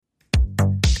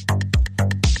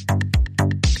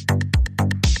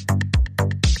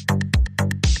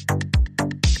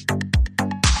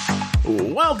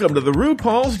Welcome to the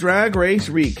RuPaul's Drag Race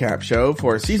Recap Show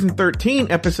for Season 13,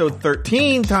 Episode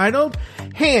 13, titled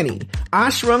Henny, I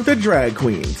Shrunk the Drag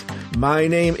Queens. My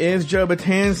name is Joe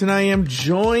Batanz, and I am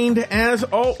joined as...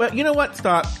 Oh, you know what?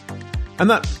 Stop. I'm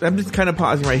just kind of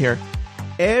pausing right here.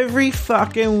 Every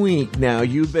fucking week now,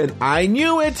 you've been... I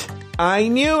knew it!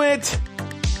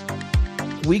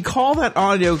 We call that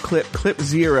audio clip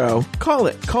 0. Call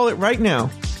it right now.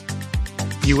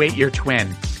 You ate your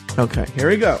twin. Okay, here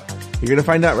we go. You're going to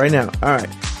find out right now. All right.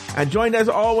 And joined as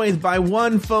always by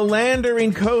one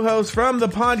philandering co-host from the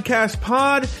podcast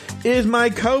pod is my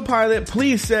co-pilot.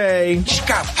 Please say... She's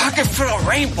got a pocket full of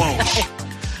rainbows.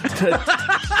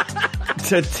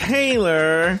 to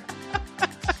Taylor,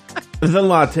 the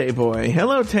latte boy.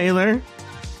 Hello, Taylor.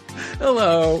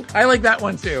 Hello. I like that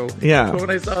one too. Yeah. But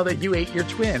when I saw that you ate your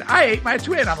twin, I ate my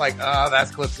twin. I'm like, oh, that's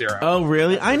clip 0. Oh,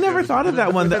 really? I never thought of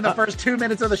that one. Within the first 2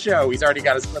 minutes of the show, he's already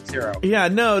got his clip 0. Yeah,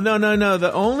 no.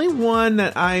 The only one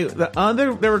that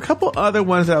there were a couple other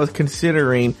ones that I was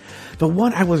considering. The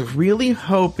one I was really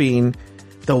hoping,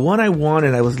 the one I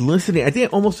wanted, I was listening. I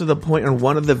think almost to the point on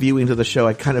one of the viewings of the show,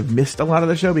 I kind of missed a lot of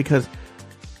the show because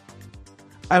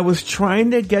I was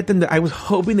trying to get them to, I was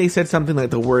hoping they said something like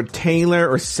the word Taylor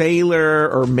or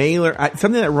sailor or mailer,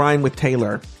 something that rhymed with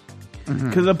Taylor.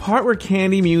 Because the part where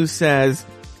Candy Muse says,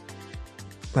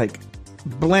 like,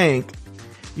 blank,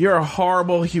 you're a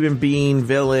horrible human being,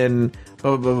 villain,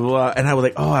 blah, blah, blah, blah. And I was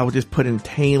like, oh, I would just put in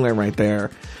Taylor right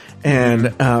there.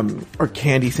 And, or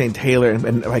Candy saying Taylor,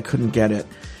 and I couldn't get it.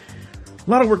 A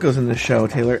lot of work goes in this show,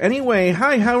 Taylor. Anyway,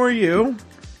 hi, how are you?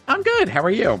 I'm good. How are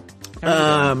you?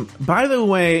 By the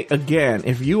way, again,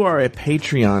 if you are a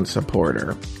Patreon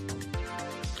supporter,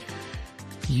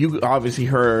 you obviously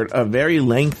heard a very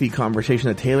lengthy conversation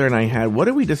that Taylor and I had. What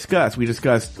did we discuss? We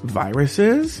discussed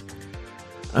viruses.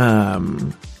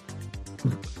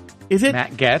 Is it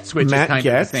Matt Getz, which is kind of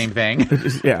the same thing?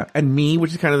 Yeah, and me,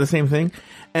 which is kind of the same thing.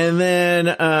 And then,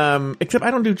 except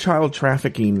I don't do child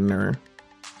trafficking or.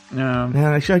 No,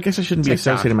 I guess I shouldn't be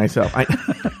associating myself.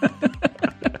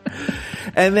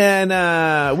 And then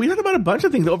we talked about a bunch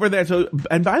of things over there. So,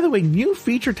 and by the way, new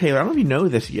feature, Taylor. I don't know if you know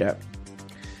this yet.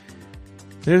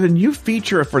 There's a new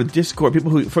feature for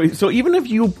Discord. So even if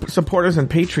you support us on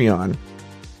Patreon,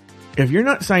 if you're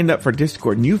not signed up for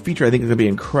Discord, new feature I think is going to be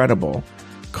incredible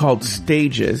called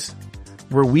Stages,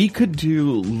 where we could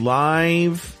do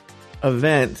live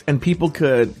events and people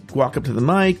could walk up to the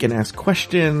mic and ask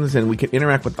questions, and we could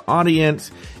interact with the audience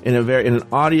in an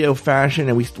audio fashion.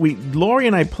 And we Lori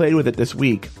and I played with it this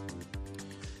week,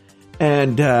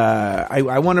 and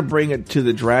I want to bring it to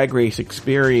the Drag Race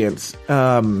experience.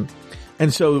 And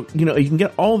so you can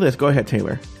get all this. Go ahead,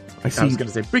 Taylor. I was going to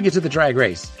say, bring it to the Drag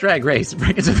Race, bring it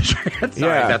to the Drag Race.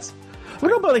 Sorry, that's. Well,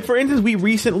 no, but like for instance, we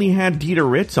recently had Dita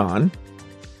Ritz on.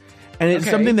 And it's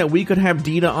something that we could have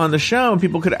Dita on the show, and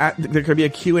people could there could be a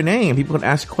Q&A, and people could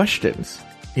ask questions,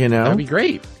 That'd be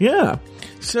great. Yeah.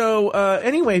 So,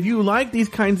 anyway, if you like these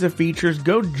kinds of features,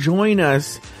 go join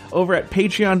us over at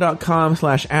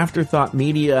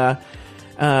patreon.com/afterthoughtmedia.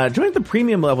 Join the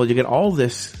premium level. You get all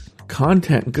this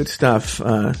content and good stuff.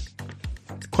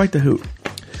 Quite the hoot.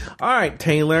 All right,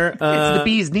 Taylor. It's the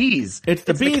bee's knees. It's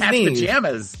the bee's knees.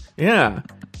 Pajamas. Yeah.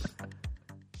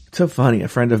 So funny. A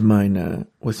friend of mine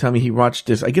was telling me he watched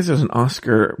this. I guess it was a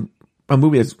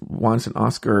movie that wants an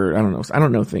Oscar. I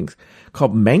don't know things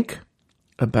called Mank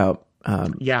about.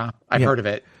 I've heard of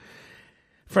it.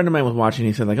 A friend of mine was watching.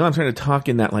 He said, like, "Oh, I'm trying to talk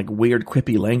in that like weird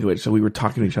quippy language." So we were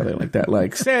talking to each other like that,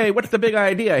 like, "Say, what's the big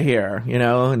idea here?"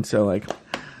 And so like.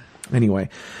 Anyway,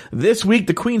 this week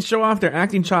the queens show off their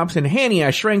acting chops in Henny,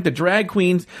 I Shrank the Drag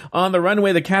Queens. On the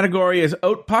runway, the category is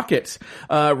Oat Pockets.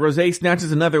 Rosé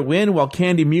snatches another win while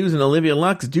Candy Muse and Olivia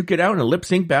Lux duke it out in a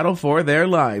lip-sync battle for their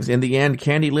lives. In the end,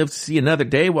 Candy lives to see another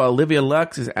day while Olivia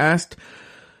Lux is asked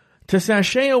to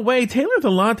sashay away. Taylor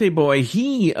the Latte Boy,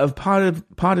 he of Pod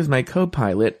is my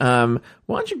co-pilot. Why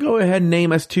don't you go ahead and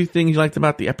name us 2 things you liked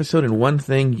about the episode and 1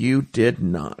 thing you did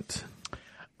not?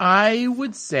 I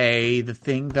would say the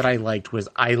thing that I liked was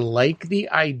I like the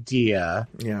idea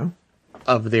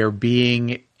of there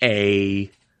being a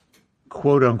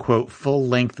quote unquote full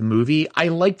length movie. I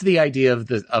liked the idea of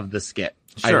the skit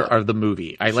or the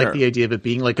movie. I like the idea of it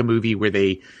being like a movie where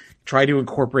they try to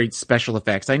incorporate special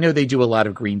effects. I know they do a lot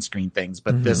of green screen things,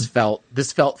 but this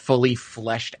felt fully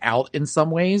fleshed out in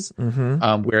some ways.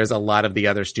 Whereas a lot of the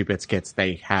other stupid skits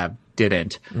they have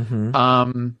didn't.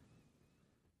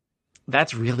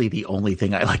 That's really the only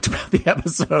thing I liked about the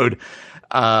episode.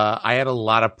 I had a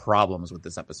lot of problems with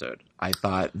this episode. I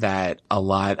thought that a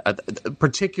lot,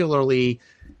 particularly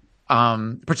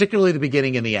the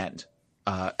beginning and the end.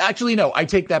 Actually, no, I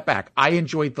take that back. I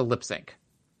enjoyed the lip sync.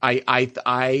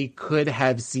 I could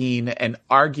have seen an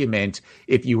argument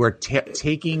if you were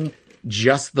taking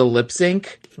just the lip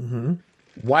sync. Mm-hmm.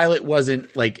 While it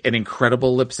wasn't like an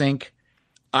incredible lip sync,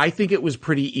 I think it was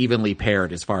pretty evenly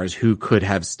paired as far as who could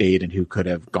have stayed and who could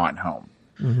have gone home.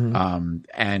 Mm-hmm.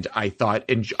 And I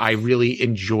thought, I really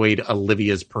enjoyed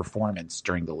Olivia's performance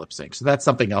during the lip sync. So that's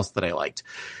something else that I liked.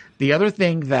 The other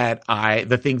thing that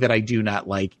the thing that I do not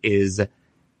like is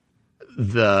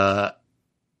the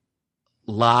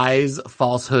lies,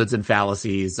 falsehoods, and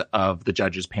fallacies of the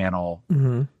judges panel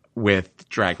with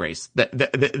Drag Race.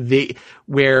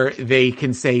 Where they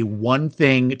can say one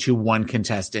thing to one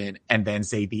contestant and then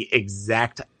say the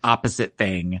exact opposite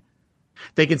thing.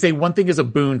 They can say one thing is a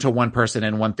boon to one person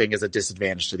and one thing is a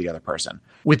disadvantage to the other person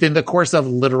within the course of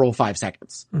literal 5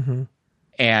 seconds. Mm-hmm.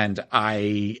 And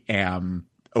I am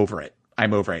over it.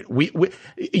 I'm over it.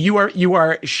 You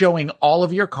are showing all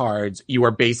of your cards. You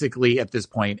are basically at this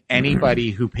point, anybody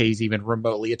who pays even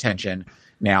remotely attention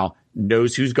now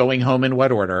knows who's going home in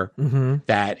what order. Mm-hmm.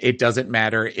 That it doesn't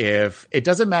matter if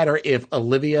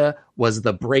Olivia was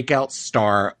the breakout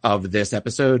star of this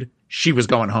episode. She was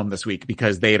going home this week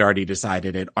because they had already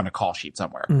decided it on a call sheet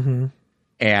somewhere. Mm-hmm.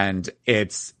 And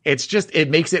it's just, it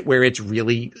makes it where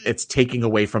it's taking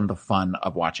away from the fun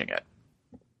of watching it.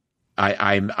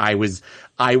 I was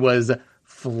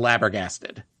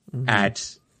flabbergasted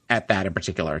at that in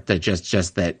particular. That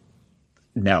just that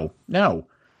no.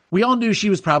 We all knew she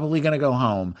was probably going to go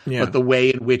home, but the way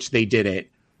in which they did it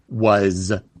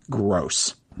was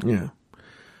gross. Yeah.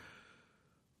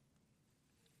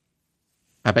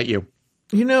 How about you?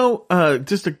 You know,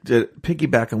 just to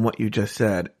piggyback on what you just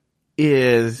said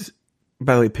is,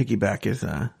 by the way, piggyback is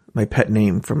my pet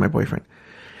name from my boyfriend.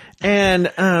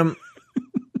 And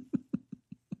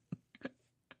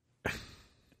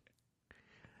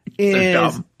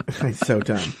so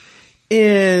dumb.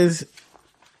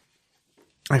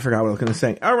 I forgot what I was going to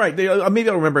say. All right, maybe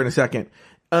I'll remember in a second.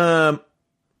 I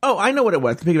know what it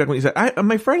was. To piggyback what you said,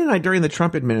 my friend and I during the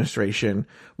Trump administration,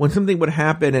 when something would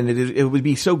happen and it would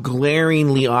be so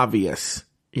glaringly obvious,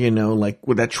 like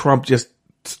that Trump just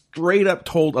straight up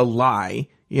told a lie,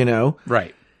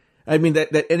 right? I mean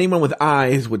that anyone with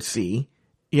eyes would see,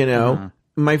 Mm-hmm.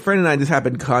 My friend and I, this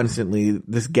happened constantly.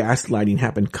 This gaslighting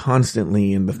happened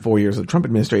constantly in the 4 years of the Trump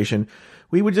administration.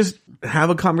 We would just have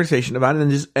a conversation about it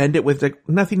and just end it with like,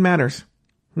 nothing matters.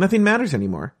 Nothing matters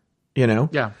anymore,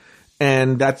 Yeah.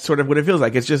 And that's sort of what it feels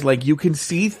like. It's just like you can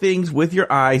see things with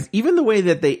your eyes, even the way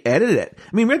that they edit it.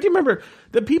 I mean, do you remember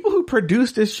the people who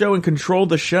produced this show and control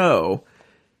the show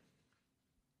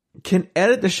can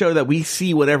edit the show that we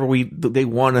see whatever they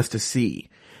want us to see.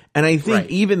 And I think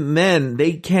even then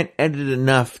they can't edit it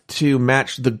enough to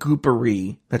match the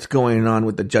goopery that's going on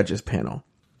with the judges panel,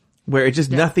 where it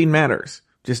just nothing matters.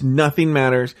 Just nothing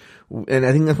matters. And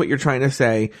I think that's what you're trying to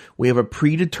say. We have a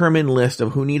predetermined list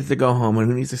of who needs to go home and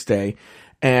who needs to stay.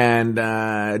 And,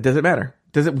 does it matter?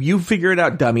 You figure it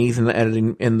out, dummies, in the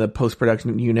editing, in the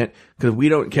post-production unit, because we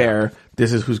don't care.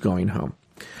 This is who's going home.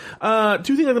 2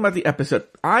 things about the episode.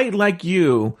 I, like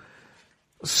you,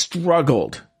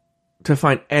 struggled to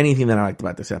find anything that I liked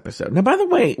about this episode. Now, by the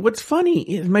way, what's funny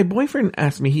is my boyfriend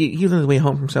asked me, he was on his way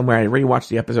home from somewhere. I already watched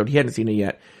the episode. He hadn't seen it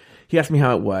yet. He asked me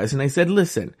how it was, and I said,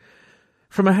 listen,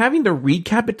 from having to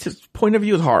recap its point of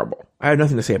view is horrible. I have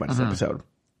nothing to say about this episode.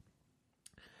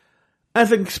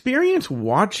 As an experience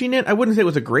watching it, I wouldn't say it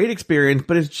was a great experience,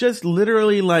 but it's just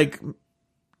literally like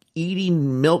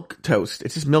eating milk toast.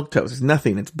 It's just milk toast. It's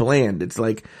nothing. It's bland. It's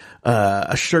like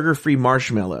a sugar-free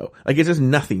marshmallow. Like, it's just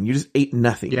nothing. You just ate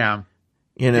nothing. Yeah.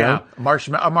 Yeah, a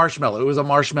marshmallow. It was a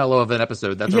marshmallow of an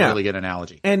episode. That's a really good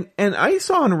analogy. And I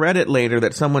saw on Reddit later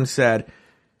that someone said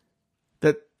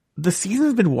that the season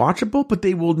has been watchable, but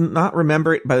they will not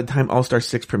remember it by the time All-Star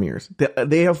 6 premieres.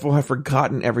 They will have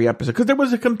forgotten every episode. Because there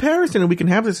was a comparison, and we can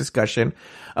have this discussion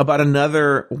about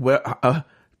another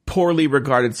poorly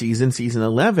regarded season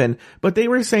 11. But they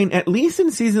were saying, at least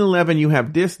in season 11, you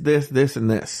have this, and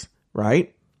this,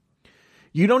 right?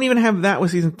 You don't even have that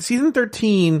with season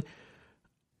 13.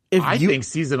 I think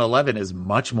season 11 is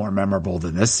much more memorable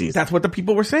than this season. That's what the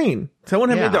people were saying. Someone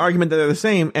had made the argument that they're the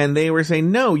same, and they were saying,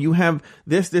 no, you have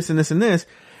this, and this, and this.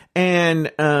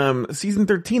 And season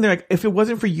 13, they're like, if it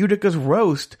wasn't for Utica's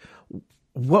roast,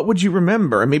 what would you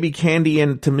remember? And maybe Candy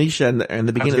and Tamisha in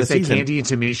the beginning of the season. Candy and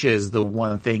Tamisha is the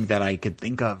one thing that I could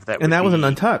think of. That was an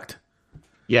Untucked.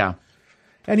 Yeah.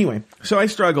 Anyway, so I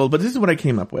struggled, but this is what I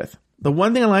came up with. The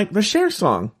one thing I like, the Cher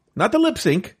song. Not the lip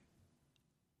sync.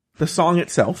 The song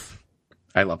itself.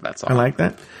 I love that song. I like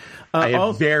that. I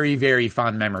have very, very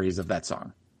fond memories of that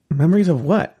song. Memories of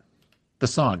what? The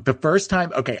song. The first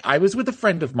time, I was with a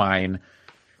friend of mine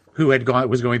who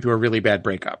was going through a really bad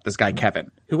breakup. This guy Kevin,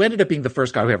 who ended up being the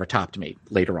first guy who ever topped me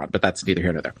later on, but that's neither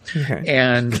here nor there. Okay.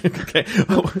 And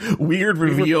weird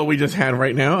reveal we just had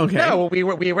right now. Okay. No, we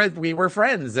were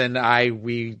friends, and I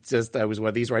was one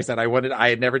of these where I said I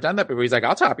had never done that before. He's like,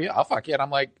 I'll top you, I'll fuck you, and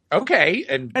I'm like, okay.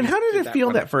 And how did it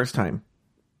feel that first time?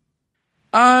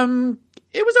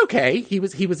 It was okay. He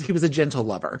was a gentle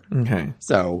lover. Okay.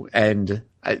 So, and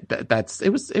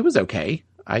it was okay.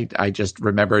 I just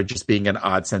remember it just being an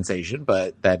odd sensation,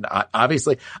 but then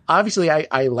obviously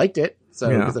I liked it. So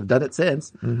because I've done it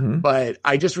since, but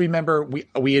I just remember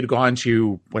we had gone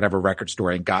to whatever record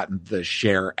store and gotten the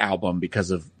Cher album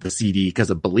because of the CD, because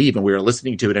of Believe, and we were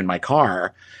listening to it in my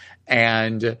car,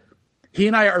 and he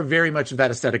and I are very much of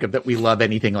that aesthetic of that we love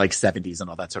anything like 70s and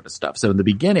all that sort of stuff. So in the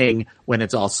beginning, when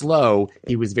it's all slow,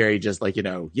 he was very just like,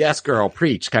 yes, girl,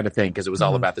 preach kind of thing, because it was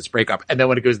all about this breakup. And then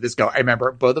when it goes this go, I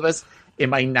remember both of us in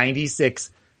my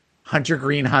 96 Hunter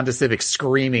Green Honda Civic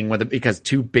screaming because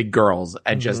two big girls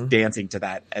and just dancing to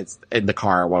that in the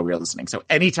car while we were listening. So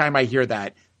anytime I hear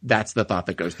that, that's the thought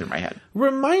that goes through my head.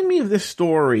 Remind me of this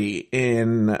story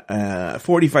in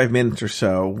 45 minutes or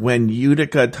so when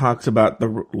Utica talks about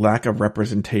the lack of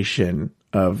representation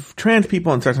of trans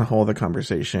people and starts a whole other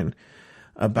conversation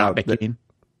about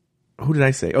who did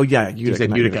I say? Oh yeah, Utica.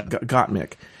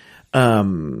 Gottmik.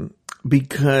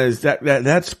 Because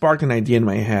that sparked an idea in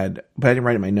my head, but I didn't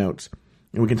write it in my notes,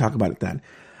 and we can talk about it then.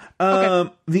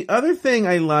 Okay. The other thing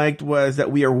I liked was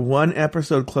that we are one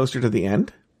episode closer to the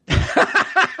end.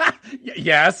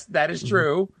 Yes, that is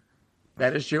true.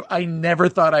 That is true. I never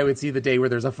thought I would see the day where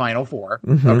there's a final four.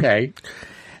 Okay.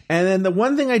 And then the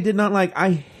one thing I did not like, I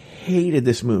hated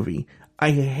this movie.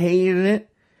 I hated it.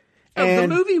 The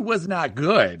movie was not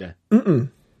good.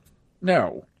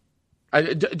 No.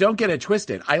 Don't get it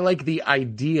twisted. I like the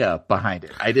idea behind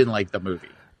it. I didn't like the movie.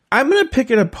 I'm going to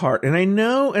pick it apart. And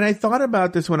I thought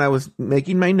about this when I was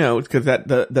making my notes, because that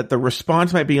the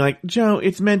response might be like, Joe,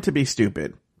 it's meant to be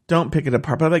stupid. Don't pick it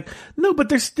apart. But I'm like, no, but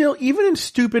there's still, even in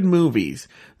stupid movies,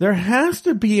 there has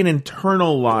to be an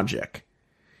internal logic.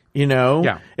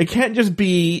 Yeah. It can't just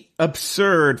be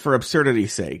absurd for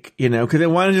absurdity's sake, because they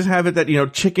want to just have it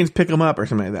that, chickens pick them up or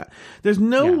something like that. There's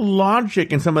no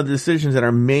logic in some of the decisions that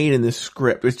are made in this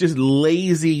script. It's just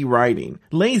lazy writing.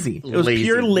 Lazy. It was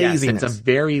pure laziness. Yes, it's a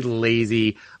very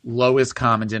lazy, lowest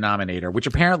common denominator, which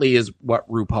apparently is what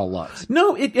RuPaul loves.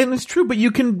 No, and it's true, but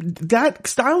that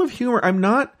style of humor, I'm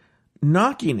not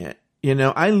knocking it.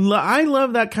 I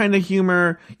love that kind of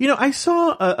humor. I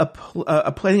saw a play,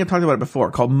 I think I've talked about it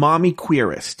before, called Mommy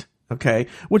Queerist, okay?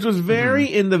 Which was very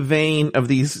in the vein of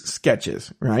these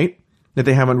sketches, right? That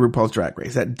they have on RuPaul's Drag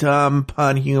Race. That dumb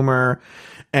pun humor.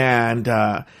 And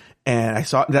I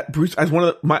saw that Bruce, as one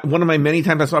of my many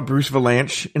times I saw Bruce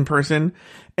Valanche in person.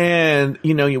 And,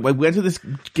 I went to this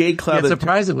gay club. Yeah,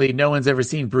 surprisingly, no one's ever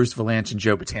seen Bruce Valanche and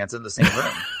Joe Batanza in the same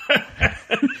room.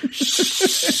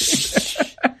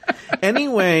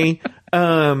 Anyway,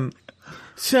 and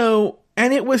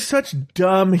it was such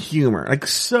dumb humor, like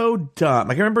so dumb.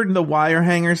 Like I remember in the wire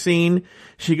hanger scene,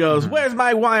 she goes, "Where's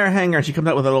my wire hanger?" And she comes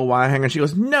out with a little wire hanger. She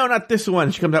goes, "No, not this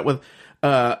one." She comes out with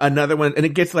another one, and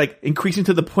it gets like increasing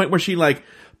to the point where she like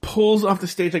pulls off the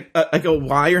stage like a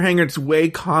wire hanger. It's way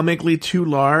comically too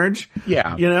large.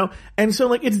 Yeah, and so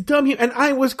like it's dumb. And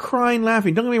I was crying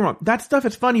laughing. Don't get me wrong, that stuff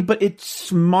is funny, but it's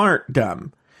smart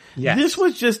dumb. Yeah, this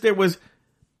was just It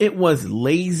was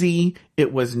lazy.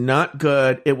 It was not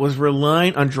good. It was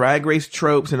relying on Drag Race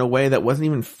tropes in a way that wasn't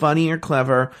even funny or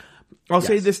clever. I'll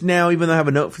say this now, even though I have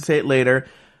a note to say it later.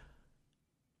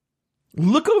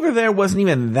 Look Over There wasn't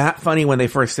even that funny when they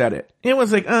first said it. It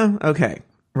was like, okay,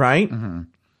 right? Mm-hmm.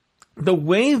 The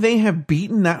way they have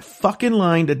beaten that fucking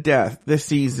line to death this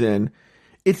season,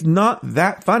 it's not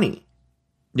that funny.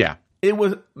 Yeah. It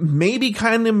was maybe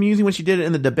kind of amusing when she did it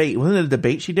in the debate. Wasn't it a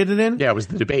debate she did it in? Yeah, it was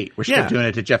the debate where she kept doing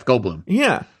it to Jeff Goldblum.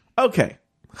 Yeah. Okay.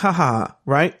 Haha.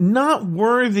 Right? Not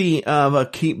worthy of a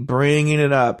keep bringing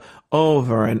it up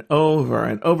over and over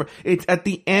and over. It's at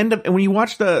the end of, and when you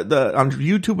watch the on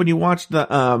YouTube, when you watch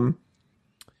the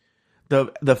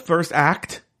first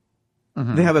act,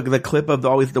 they have the clip of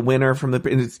always the winner from the,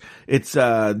 and it's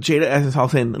Jada Essence Hall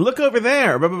saying, "Look over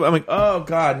there." I'm like, oh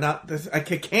God, not this. I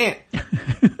can't.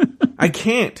 I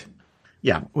can't.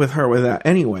 Yeah. With her with that.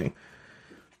 Anyway.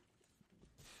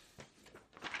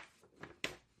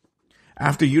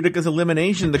 After Utica's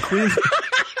elimination, the queen...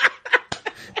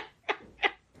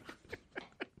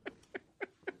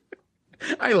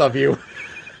 I love you.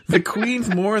 The queens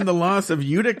mourn the loss of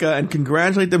Utica and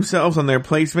congratulate themselves on their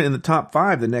placement in the top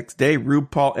 5. The next day,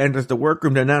 RuPaul enters the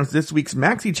workroom to announce this week's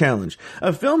Maxi Challenge,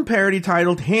 a film parody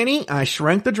titled Henny, I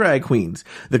Shrunk the Drag Queens.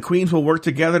 The queens will work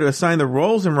together to assign the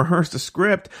roles and rehearse the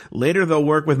script. Later, they'll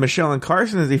work with Michelle and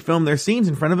Carson as they film their scenes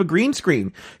in front of a green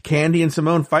screen. Candy and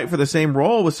Simone fight for the same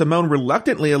role, with Simone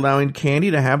reluctantly allowing Candy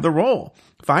to have the role.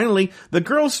 Finally, the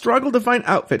girls struggle to find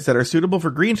outfits that are suitable for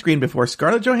green screen before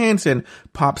Scarlett Johansson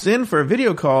pops in for a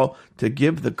video call to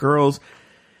give the girls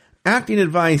acting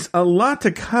advice. A lot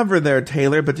to cover there,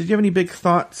 Taylor, but did you have any big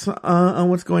thoughts on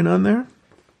what's going on there?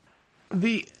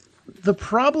 The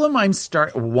problem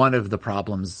one of the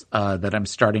problems that I'm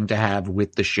starting to have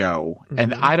with the show,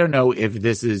 and I don't know if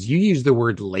this is, you use the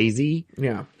word lazy.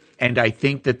 Yeah. And I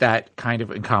think that kind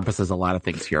of encompasses a lot of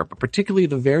things here, but particularly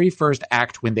the very first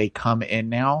act when they come in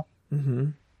now,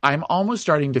 I'm almost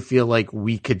starting to feel like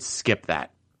we could skip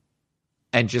that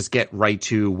and just get right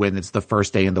to when it's the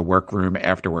first day in the workroom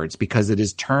afterwards, because it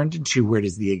is turned into where it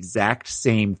is the exact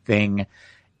same thing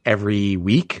every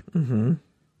week. And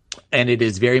it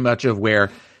is very much of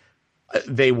where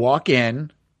they walk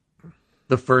in.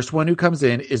 The first one who comes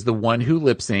in is the one who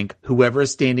lip sync. Whoever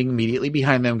is standing immediately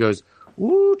behind them goes,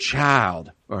 "Ooh,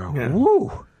 child," or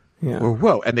 "Woo," or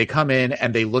 "Whoa," and they come in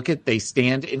and they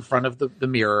stand in front of the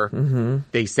mirror.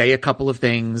 They say a couple of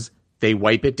things. They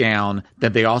wipe it down.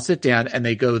 Then they all sit down and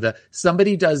they go,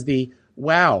 somebody does the,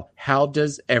 "Wow, how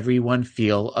does everyone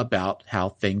feel about how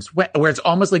things went?" Where it's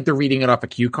almost like they're reading it off of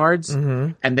cue cards.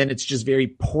 And then it's just very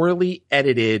poorly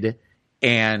edited,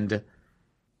 and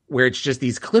where it's just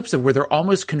these clips of where they're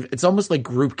it's almost like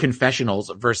group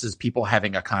confessionals versus people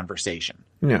having a conversation.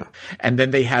 Yeah. And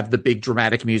then they have the big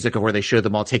dramatic music of where they show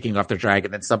them all taking off their drag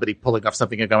and then somebody pulling off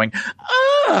something and going,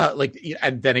 "Ah,"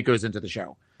 and then it goes into the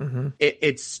show. And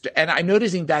I'm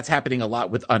noticing that's happening a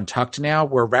lot with Untucked now,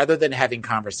 where rather than having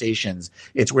conversations,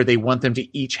 it's where they want them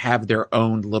to each have their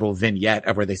own little vignette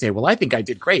of where they say, "Well, I think I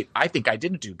did great. I think I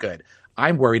didn't do good.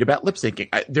 I'm worried about lip syncing."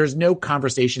 There's no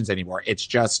conversations anymore. It's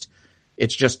just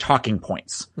talking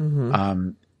points.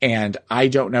 And I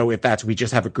don't know if we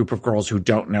just have a group of girls who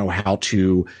don't know how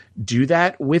to do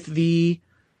that with the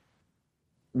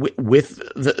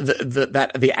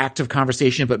act of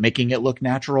conversation, but making it look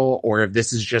natural, or if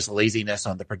this is just laziness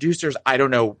on the producers. I don't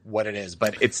know what it is,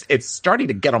 but it's starting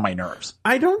to get on my nerves.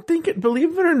 I don't think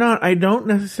believe it or not, I don't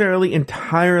necessarily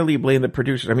entirely blame the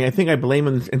producers. I mean, I think I blame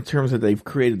them in terms of they've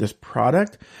created this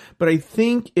product, but I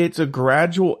think it's a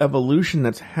gradual evolution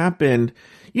that's happened.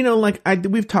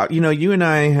 We've talked, you and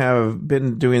I have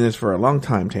been doing this for a long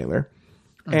time, Taylor,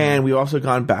 and we've also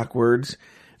gone backwards.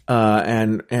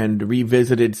 And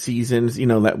revisited seasons,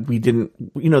 that we didn't,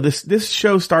 this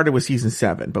show started with season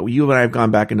 7, but you and I have gone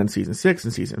back and done season 6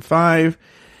 and season 5,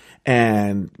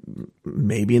 and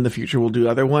maybe in the future we'll do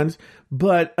other ones.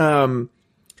 But one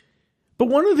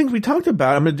of the things we talked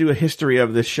about, I'm going to do a history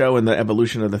of this show and the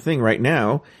evolution of the thing right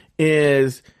now,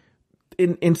 is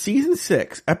in season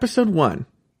 6, episode 1.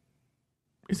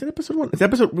 Is it episode 1?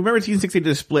 Remember in season 6 they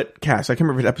did a split cast. I can't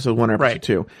remember if it's episode 1 or episode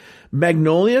 2.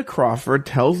 Magnolia Crawford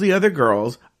tells the other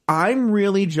girls, "I'm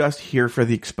really just here for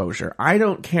the exposure. I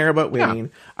don't care about winning.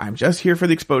 Yeah. I'm just here for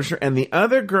the exposure." And the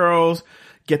other girls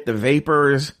get the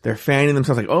vapors. They're fanning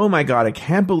themselves like, "Oh my God, I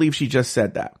can't believe she just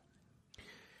said that."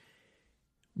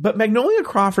 But Magnolia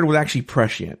Crawford was actually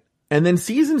prescient. And then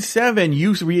season 7,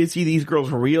 you see these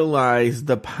girls realize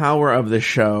the power of the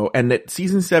show, and that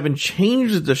season 7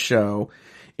 changes the show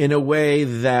in a way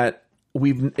that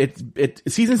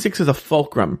season 6 is a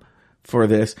fulcrum for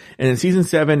this, and then season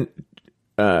 7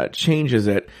 changes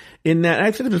it. In that,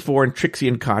 I've said this before in Trixie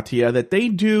and Katya, that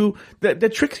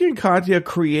that Trixie and Katya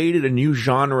created a new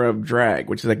genre of drag,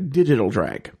 which is like digital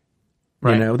drag.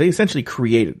 Right. They essentially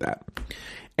created that.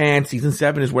 And season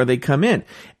 7 is where they come in.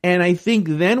 And I think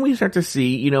then we start to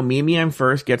see, Mimi I'm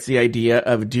First gets the idea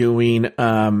of doing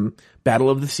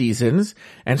Battle of the Seasons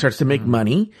and starts to make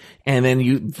money. And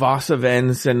then Voss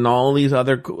Events and all these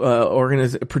other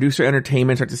producer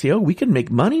entertainment start to see, oh, we can make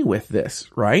money with this,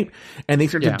 right? And they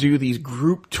start to do these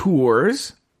group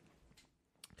tours.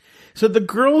 So the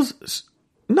girls,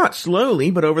 not slowly,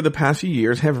 but over the past few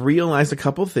years, have realized a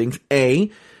couple things.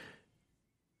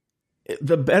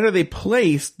 The better they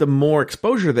place, the more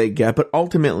exposure they get, but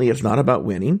ultimately it's not about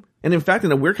winning. And in fact,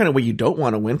 in a weird kind of way, you don't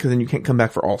want to win because then you can't come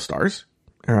back for All Stars.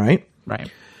 All right?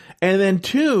 Right. And then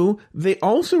 2, they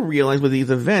also realize with these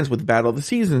events, with Battle of the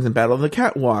Seasons and Battle of the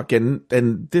Catwalk and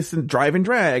this and Drive and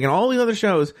Drag and all these other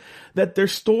shows, that their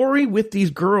story with these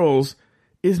girls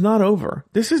is not over.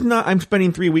 This is not, I'm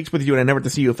spending 3 weeks with you and I never have to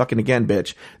see you fucking again,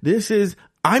 bitch. This is,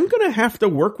 I'm going to have to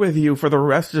work with you for the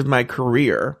rest of my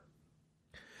career.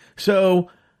 So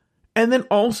And then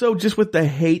also just with the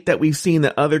hate that we've seen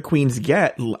that other queens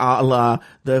get, a la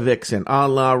the Vixen, a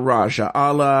la Raja,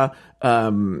 a la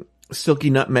Silky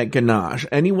Nutmeg Ganache.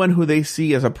 Anyone who they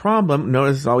see as a problem,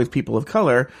 notice it's always people of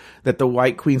color, that the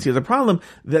white queen see as a problem,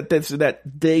 that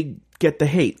they get the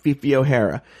hate. Fifi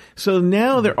O'Hara. So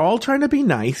now they're all trying to be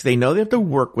nice. They know they have to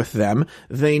work with them.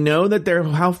 They know that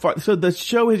so the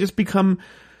show has just become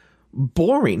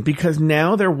boring because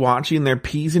now they're watching their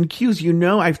P's and Q's. You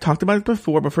know, I've talked about it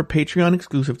before, but for Patreon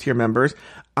exclusive tier members,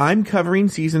 I'm covering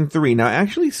season 3. Now,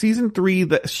 actually, season 3,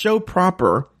 the show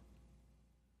proper,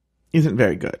 isn't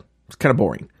very good. It's kind of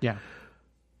boring. Yeah.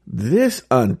 This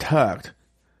Untucked,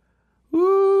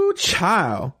 ooh,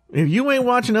 child. If you ain't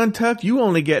watching Untucked, you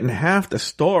only getting half the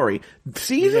story.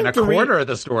 Season 3, quarter of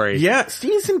the story. Yeah,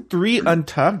 season 3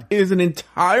 Untucked is an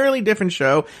entirely different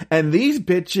show, and these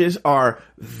bitches are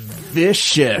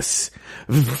vicious.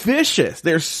 Vicious.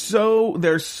 They're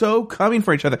so coming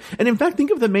for each other. And in fact,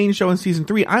 think of the main show in season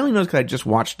 3. I only know because I just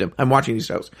watched them. I'm watching these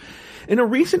shows. In a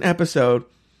recent episode,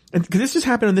 and because this just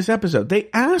happened in this episode, they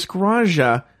ask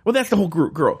Raja, well, that's the whole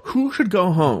girl, who should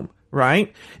go home,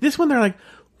 right? This one, they're like,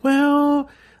 well,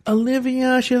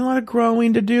 Olivia, she has a lot of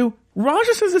growing to do.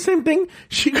 Raja says the same thing.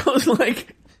 She goes,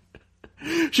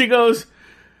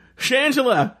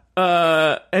 Shangela,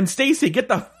 and Stacey, get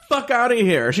the fuck out of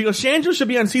here. She goes, Shangela should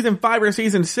be on season 5 or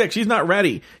season 6. She's not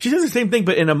ready. She says the same thing,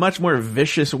 but in a much more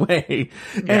vicious way.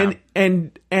 Yeah.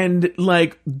 And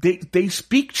like, they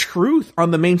speak truth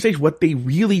on the main stage, what they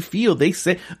really feel. They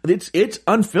say, it's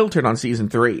unfiltered on season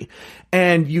 3.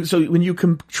 And so when you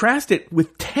contrast it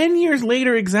with 10 years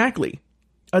later exactly,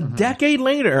 a decade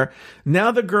later,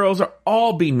 now the girls are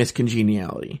all being Miss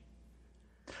Congeniality.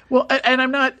 Well, and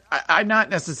I'm not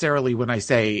necessarily, when I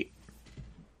say,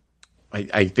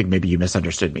 I think maybe you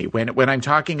misunderstood me. When I'm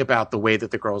talking about the way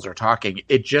that the girls are talking,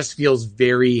 it just feels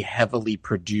very heavily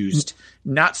produced,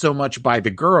 not so much by the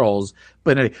girls,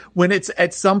 but when it's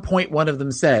at some point one of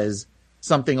them says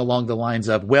something along the lines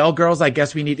of, well, girls, I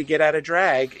guess we need to get out of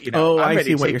drag. You know, I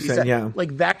see what you're saying, yeah.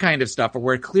 Like that kind of stuff, or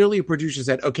where clearly a producer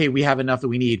said, okay, we have enough that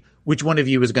we need. Which one of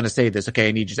you is going to say this? Okay,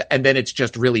 I need you to, and then it's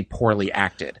just really poorly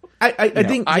acted. I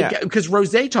think, because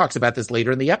Rosé talks about this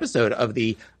later in the episode of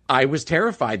I was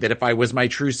terrified that if I was my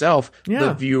true self,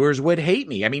 the viewers would hate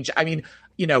me. I mean,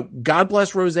 you know, God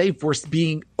bless Rosé for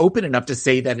being open enough to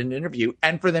say that in an interview,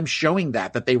 and for them showing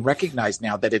that they recognize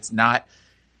now that it's not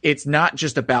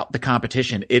just about the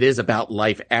competition. It is about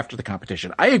life after the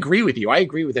competition. I agree with you. I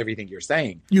agree with everything you're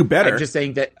saying. You better. I'm just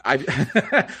saying that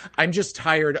I'm just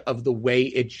tired of the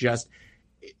way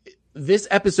this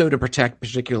episode in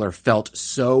particular felt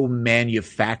so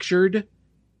manufactured.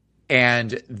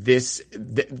 And this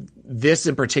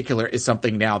in particular is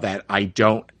something now that I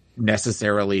don't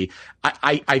necessarily,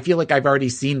 I feel like I've already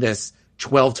seen this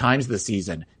 12 times this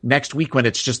season. Next week, when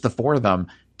it's just the 4 of them,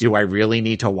 do I really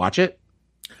need to watch it?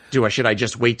 Should I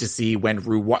just wait to see when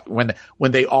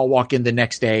they all walk in the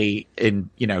next day in,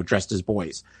 you know, dressed as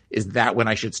boys? Is that when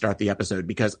I should start the episode?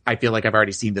 Because I feel like I've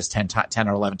already seen this 10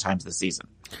 or 11 times this season.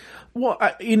 Well,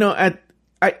 I think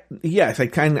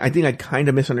I kind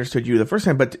of misunderstood you the first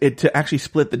time, but to actually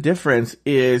split the difference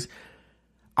is,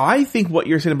 I think what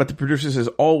you're saying about the producers has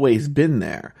always been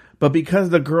there, but because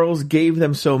the girls gave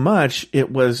them so much, it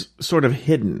was sort of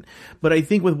hidden. But I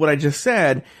think with what I just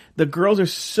said, the girls are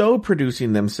so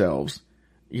producing themselves,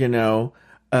 you know,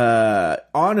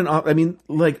 on and off. I mean,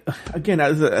 like, again,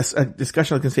 that is a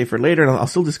discussion I can say for later, and I'll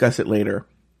still discuss it later.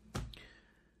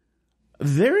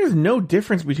 There is no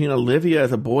difference between Olivia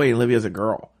as a boy and Olivia as a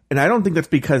girl. And I don't think that's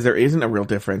because there isn't a real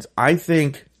difference. I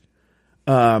think,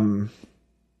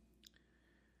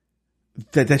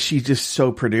 that she's just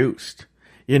so produced,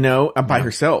 you know, by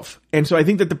herself. And so I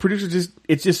think that the producers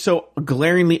it's just so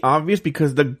glaringly obvious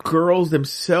because the girls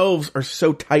themselves are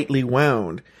so tightly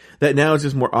wound that now it's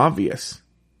just more obvious.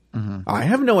 Mm-hmm. I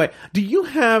have no idea. Do you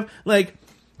have, like,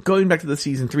 going back to the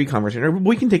season 3 conversation, or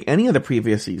we can take any of the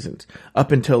previous seasons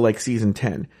up until like season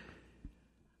 10.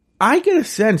 I get a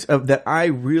sense of that I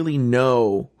really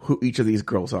know who each of these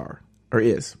girls are or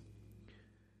is.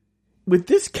 With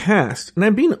this cast, and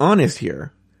I'm being honest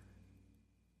here,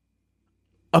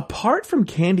 apart from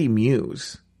Candy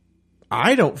Muse,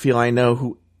 I don't feel I know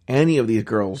who any of these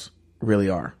girls really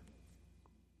are.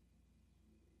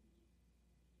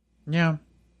 Yeah.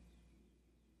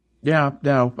 Yeah,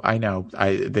 no, I know.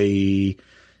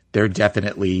 They're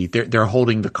definitely, they're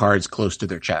holding the cards close to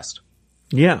their chest.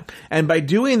 Yeah. And by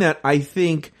doing that, I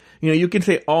think, you know, you can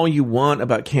say all you want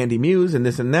about Candy Muse and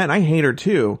this and that, and I hate her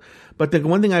too. But the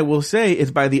one thing I will say is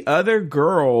by the other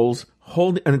girls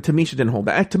holding, and Tamisha didn't hold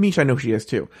back. Tamisha, I know she is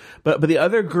too. But the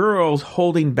other girls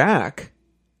holding back,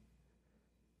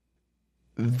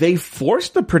 they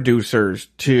forced the producers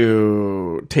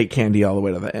to take Candy all the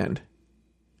way to the end.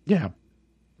 Yeah.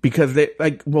 Because they,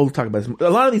 like, we'll talk about this. A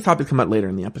lot of these topics come out later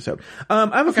in the episode.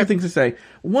 I have a few things to say.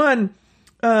 One,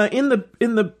 in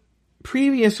the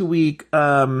previous week,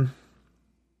 Lonnie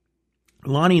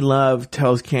Love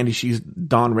tells Candy she's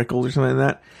Dawn Rickles or something like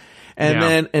that. And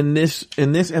then in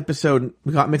this episode,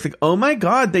 we got mixed like, oh my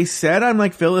God, they said I'm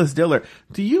like Phyllis Diller.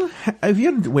 Have you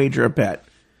had to wager a bet?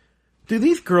 Do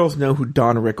these girls know who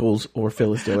Dawn Rickles or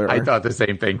Phyllis Diller are? I thought the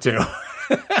same thing too.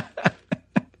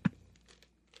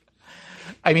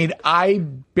 I mean, I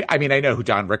know who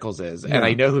Dawn Rickles is, and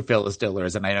I know who Phyllis Diller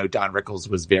is, and I know Dawn Rickles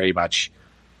was very much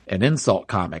an insult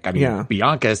comic. I mean,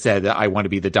 Bianca said that I want to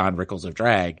be the Dawn Rickles of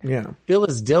drag. Yeah.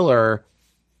 Phyllis Diller,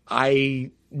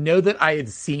 I know that I had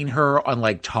seen her on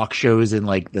like talk shows in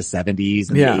like the 70s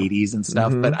and the 80s and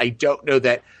stuff, but I don't know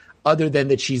that, other than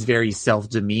that she's very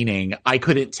self-demeaning, I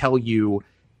couldn't tell you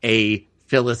a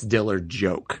Phyllis Diller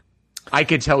joke. I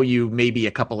could tell you maybe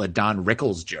a couple of Dawn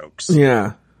Rickles jokes.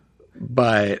 Yeah.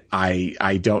 But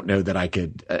I don't know that I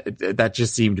could, that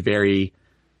just seemed very,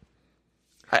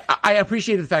 I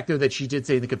appreciated the fact though that she did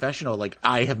say in the confessional, like,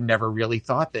 I have never really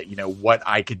thought that, you know, what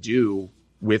I could do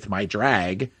with my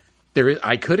drag,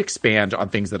 I could expand on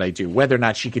things that I do, whether or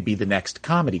not she could be the next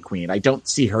comedy queen. I don't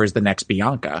see her as the next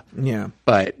Bianca. Yeah.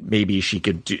 But maybe she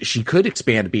could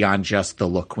expand beyond just the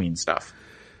look queen stuff.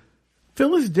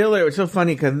 Phyllis Diller, it's so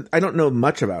funny because I don't know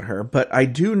much about her, but I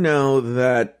do know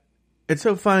that it's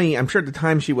so funny. I'm sure at the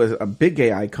time she was a big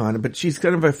gay icon, but she's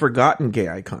kind of a forgotten gay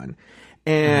icon.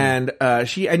 And I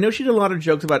know she did a lot of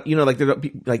jokes about, you know,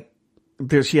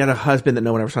 she had a husband that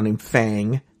no one ever saw named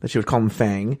Fang, that she would call him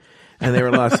Fang. And there were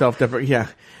a lot of self-deprecating,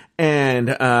 and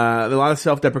a lot of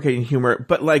self-deprecating humor,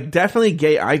 but like definitely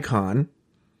gay icon.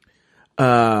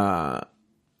 People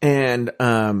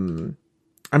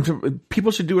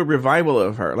should do a revival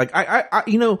of her. Like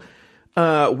Waylon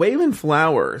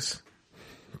Flowers,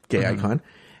 gay icon,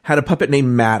 had a puppet named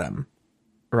Madam,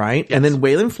 right? Yes. And then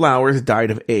Waylon Flowers died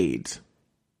of AIDS.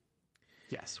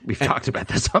 Yes, we've talked about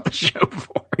this on the show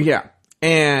before. Yeah.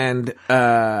 And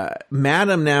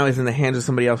Madam now is in the hands of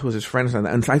somebody else who was his friend or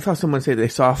something. And I saw someone say they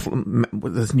saw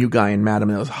this new guy in Madam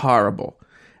and it was horrible.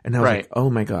 And I was like,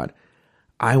 oh my God,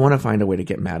 I want to find a way to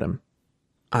get Madam.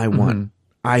 I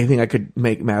think I could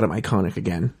make Madam iconic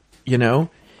again, you know?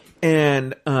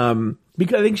 And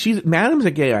because I think Madam's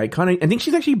a gay icon. I think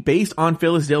she's actually based on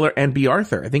Phyllis Diller and B.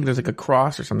 Arthur. I think there's like a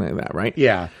cross or something like that, right?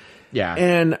 Yeah. Yeah.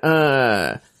 And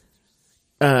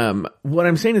what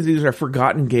I'm saying is these are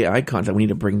forgotten gay icons and we need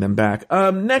to bring them back.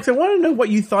 Next, I want to know what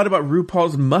you thought about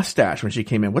RuPaul's mustache when she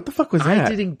came in. What the fuck was that? I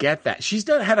didn't get that. She's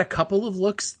had a couple of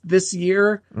looks this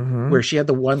year where she had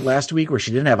the one last week where she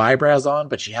didn't have eyebrows on,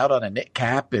 but she had on a knit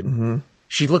cap and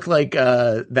she looked like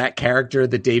that character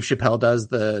that Dave Chappelle does,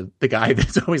 the guy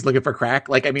that's always looking for crack.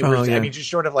 Like, I mean,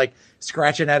 just sort of like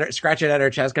scratching at her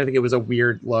chest. I think it was a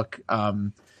weird look.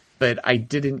 But I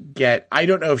don't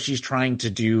know if she's trying to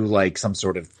do like some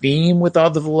sort of theme with all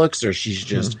the looks or she's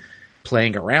just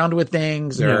playing around with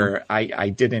things or I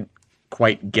didn't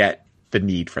quite get the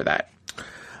need for that.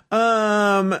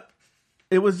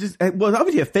 It was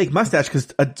obviously a fake mustache because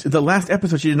the last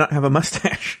episode she did not have a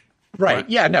mustache. Right.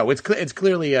 Yeah, no, it's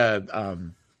clearly a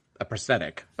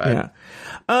prosthetic. But.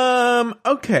 Yeah.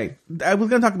 Okay. I was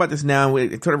going to talk about this now.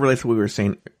 It sort of relates to what we were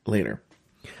saying later.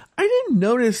 I didn't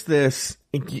notice this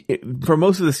for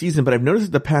most of the season, but I've noticed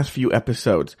it the past few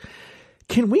episodes.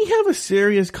 Can we have a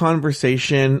serious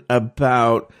conversation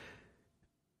about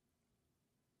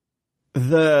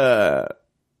the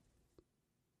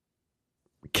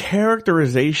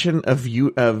characterization of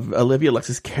Olivia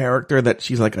Lux's character, that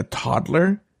she's like a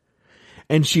toddler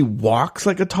and she walks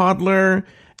like a toddler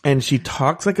and she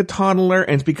talks like a toddler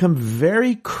and it's become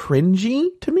very cringy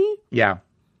to me? Yeah.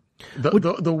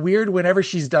 The weird, whenever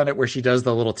she's done it where she does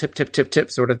the little tip, tip, tip,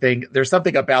 tip sort of thing, there's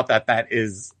something about that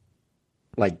is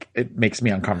like, it makes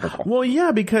me uncomfortable. Well,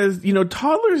 yeah, because, you know,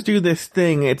 toddlers do this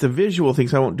thing. It's a visual thing,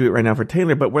 so I won't do it right now for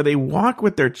Taylor, but where they walk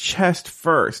with their chest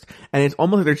first and it's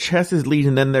almost like their chest is leading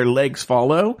and then their legs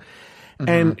follow.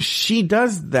 And she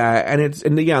does that and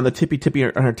on the tippy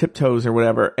on her tiptoes or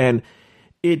whatever. And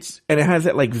it has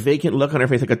that like vacant look on her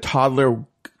face, like a toddler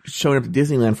showing up to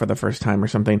Disneyland for the first time or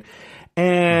something.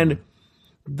 And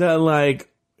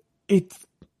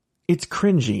it's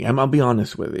cringy. I'll be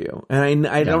honest with you. And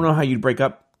I don't know how you'd break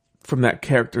up from that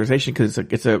characterization because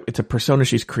it's a persona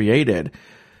she's created.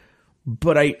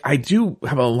 But I do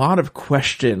have a lot of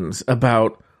questions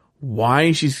about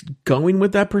why she's going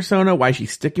with that persona, why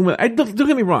she's sticking with it. Don't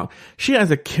get me wrong. She has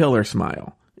a killer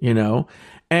smile, you know?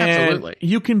 And absolutely.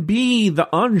 You can be the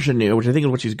ingenue, which I think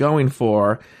is what she's going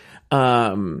for.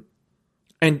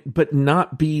 but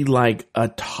not be like a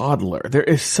toddler. There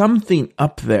is something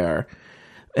up there,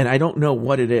 and I don't know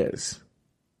what it is.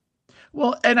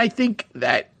 Well, and I think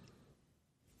that,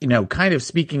 kind of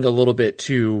speaking a little bit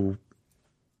to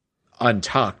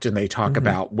Untucked, and they talk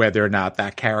about whether or not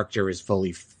that character is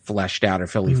fully fleshed out or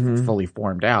fully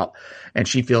formed out, and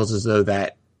she feels as though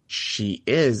that she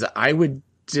is. I would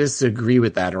disagree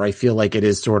with that, or I feel like it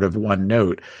is sort of one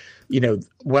note.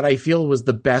 What I feel was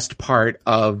the best part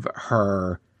of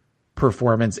her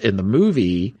performance in the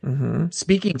movie,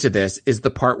 speaking to this, is the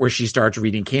part where she starts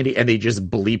reading Candy and they just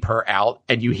bleep her out,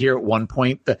 and you hear at one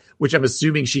point which I'm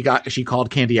assuming she called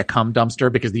Candy a cum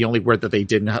dumpster, because the only word that they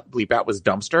didn't bleep out was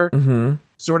dumpster,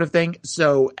 sort of thing.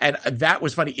 So, and that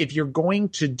was funny. If you're going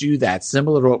to do that,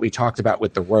 similar to what we talked about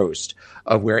with the roast,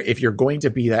 of where if you're going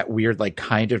to be that weird, like,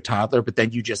 kind of toddler, but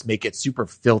then you just make it super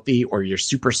filthy, or you're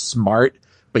super smart,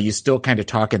 but you still kind of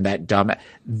talk in that dumb,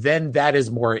 then that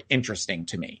is more interesting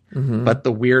to me. But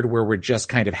the weird where we're just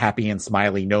kind of happy and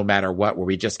smiley no matter what, where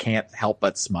we just can't help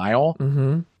but smile.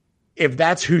 If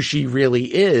that's who she really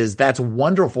is, that's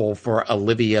wonderful for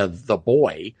Olivia the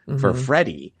boy, for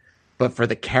Freddie. But for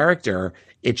the character,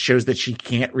 it shows that she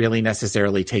can't really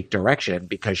necessarily take direction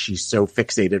because she's so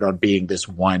fixated on being this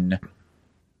one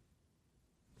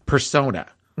persona.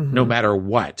 No matter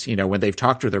what, when they've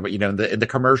talked with her, but in the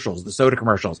commercials, the soda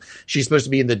commercials, she's supposed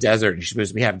to be in the desert and she's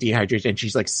supposed to have dehydration, and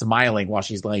she's like smiling while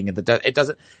she's laying in the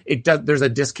desert. There's a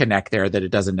disconnect there that it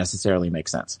doesn't necessarily make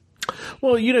sense.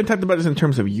 Well, you talked about this in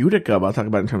terms of Utica, but I'll talk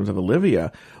about it in terms of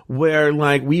Olivia, where,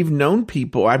 like, I've known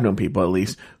people at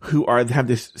least, who have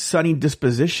this sunny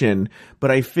disposition, but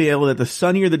I feel that the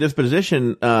sunnier the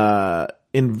disposition,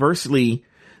 inversely,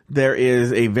 there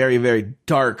is a very, very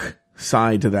dark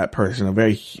side to that person,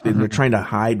 they're trying to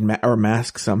hide or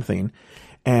mask something.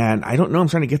 And I don't know, I'm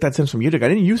trying to get that sense from Utica. I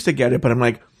didn't used to get it, but I'm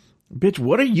like, bitch,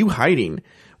 what are you hiding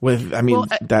with? I mean,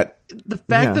 the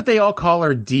fact that they all call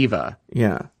her diva.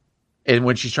 Yeah. And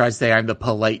when she tries to say, I'm the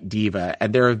polite diva,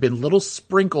 and there have been little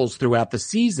sprinkles throughout the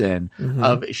season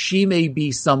of she may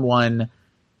be someone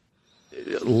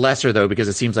lesser, though, because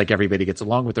it seems like everybody gets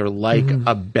along with her, like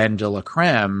a Ben de la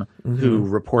Creme, who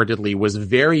reportedly was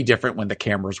very different when the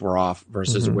cameras were off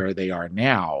versus where they are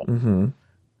now.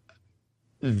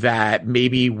 That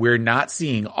maybe we're not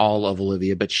seeing all of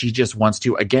Olivia, but she just wants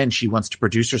to, again, she wants to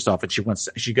produce herself, and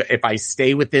if I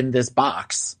stay within this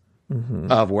box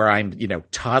of where I'm,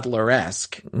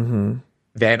 toddler-esque,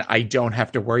 then I don't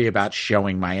have to worry about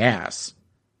showing my ass.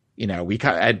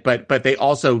 But they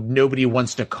also, nobody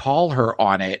wants to call her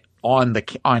on it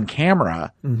on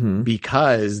camera,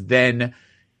 because then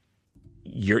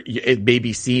it may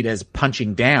be seen as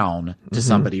punching down to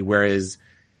somebody, whereas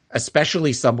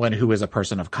especially someone who is a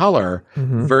person of color,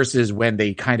 versus when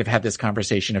they kind of had this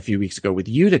conversation a few weeks ago with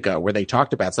Utica, where they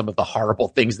talked about some of the horrible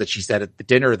things that she said at the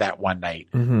dinner that one night,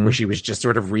 where she was just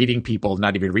sort of reading people,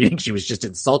 not even reading, she was just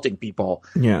insulting people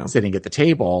sitting at the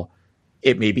table.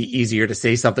 It may be easier to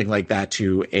say something like that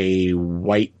to a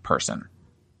white person.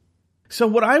 So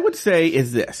what I would say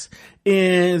is this,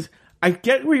 I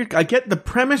get the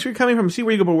premise you're coming from, see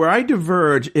where you go, but where I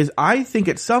diverge is I think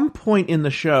at some point in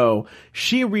the show,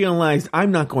 she realized,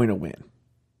 I'm not going to win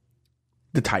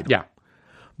the title. Yeah.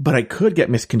 But I could get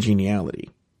Miss Congeniality.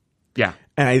 Yeah.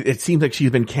 And it seems like she's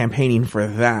been campaigning for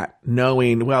that,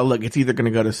 knowing, well, look, it's either going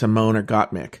to go to Simone or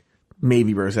Gottmik,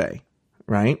 maybe Rosé,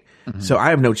 right? So I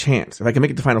have no chance. If I can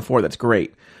make it to Final Four, that's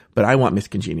great. But I want Miss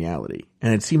Congeniality.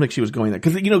 And it seemed like she was going there.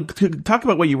 Because, to talk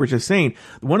about what you were just saying,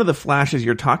 one of the flashes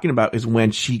you're talking about is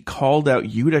when she called out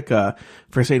Utica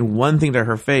for saying one thing to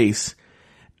her face,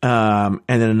 and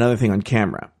then another thing on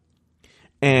camera.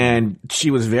 And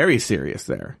she was very serious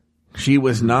there. She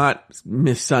was not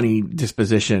Miss Sunny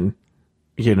disposition,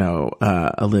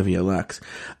 Olivia Lux.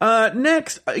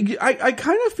 Next, I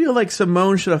kind of feel like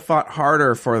Simone should have fought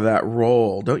harder for that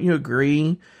role. Don't you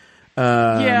agree?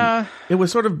 Yeah. It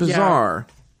was sort of bizarre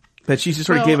that she just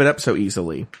sort of gave it up so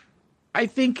easily. I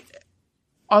think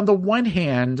on the one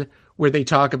hand, where they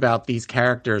talk about these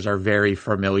characters are very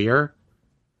familiar,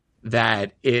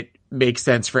 that it makes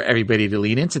sense for everybody to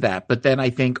lean into that. But then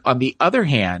I think on the other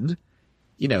hand,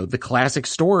 the classic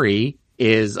story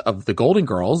is of the Golden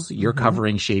Girls, you're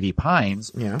covering Shady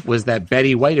Pines, was that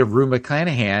Betty White and Rue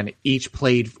McClanahan each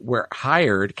were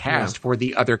cast for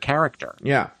the other character.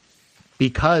 Yeah.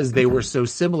 Because they were so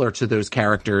similar to those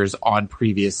characters on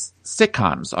previous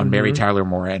sitcoms, on Mary Tyler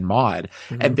Moore and Maude.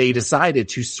 And they decided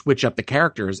to switch up the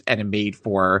characters, and it made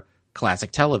for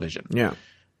classic television. Yeah.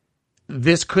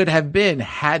 This could have been,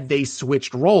 had they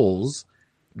switched roles,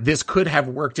 this could have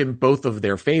worked in both of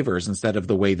their favors instead of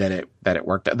the way that it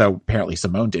worked, though apparently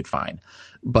Simone did fine.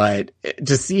 But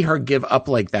to see her give up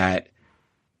like that,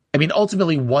 I mean,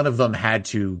 ultimately one of them had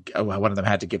to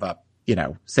give up,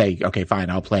 say, okay, fine,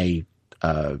 I'll play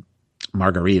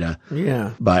Margarita.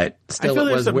 Yeah. But still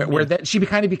it was where that she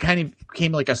kind of became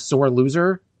like a sore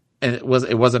loser, and it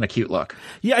wasn't a cute look.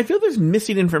 Yeah, I feel there's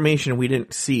missing information we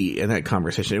didn't see in that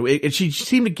conversation. She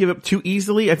seemed to give up too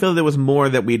easily. I feel there was more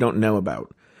that we don't know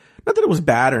about. Not that it was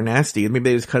bad or nasty.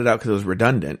 Maybe they just cut it out because it was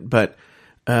redundant. But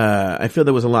I feel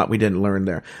there was a lot we didn't learn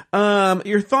there.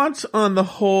 Your thoughts on the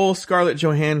whole Scarlett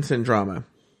Johansson drama?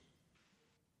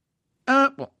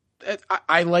 Well,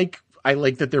 I like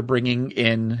that they're bringing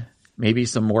in maybe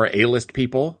some more A-list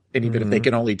people, and even if they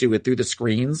can only do it through the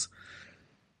screens,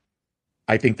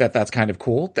 I think that's kind of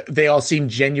cool. They all seem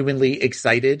genuinely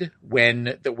excited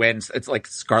when it's like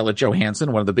Scarlett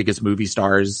Johansson, one of the biggest movie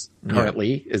stars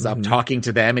currently, is up talking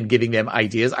to them and giving them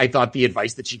ideas. I thought the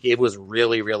advice that she gave was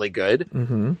really, really good.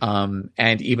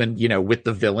 And even, with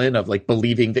the villain of like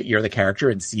believing that you're the character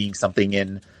and seeing something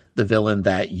in the villain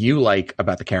that you like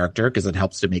about the character, because it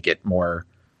helps to make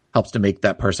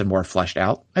that person more fleshed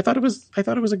out. I thought it was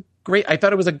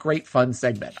a great fun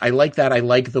segment. I like that. I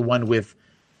like the one with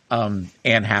Anne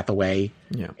Hathaway.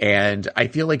 Yeah. And I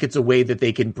feel like it's a way that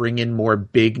they can bring in more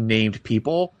big named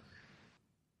people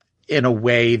in a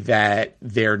way that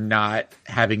they're not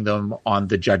having them on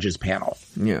the judges panel.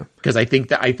 Yeah. Because I think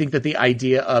that the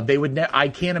idea of I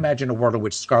can't imagine a world in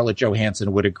which Scarlett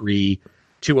Johansson would agree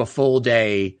to a full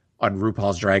day on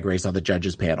RuPaul's Drag Race on the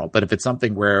judges panel. But if it's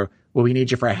something where, well, we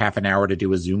need you for a half an hour to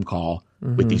do a Zoom call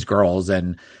with these girls,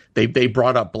 and they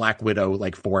brought up Black Widow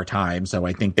like 4 times. So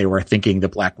I think they were thinking that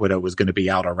Black Widow was going to be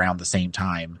out around the same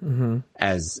time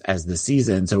as the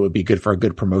season. So it would be good for a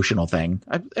good promotional thing.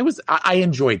 I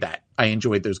enjoyed that. I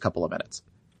enjoyed those couple of minutes.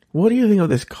 What do you think of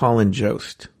this Colin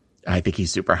Jost? I think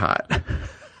he's super hot.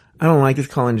 I don't like this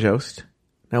Colin Jost.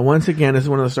 Now, once again, this is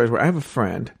one of those stories where I have a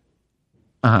friend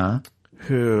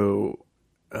who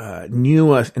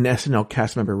knew an SNL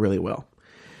cast member really well.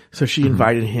 So she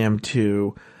invited him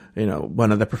to,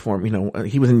 one of the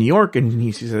he was in New York, and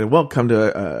he said, well, come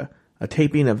to a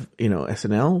taping of,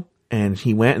 SNL. And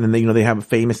he went, and then they have a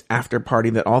famous after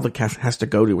party that all the cast has to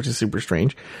go to, which is super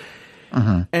strange.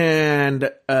 And,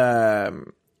 I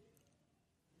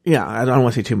don't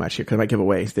want to say too much here because I might give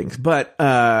away things, but,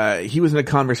 he was in a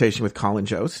conversation with Colin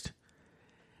Jost,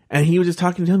 and he was just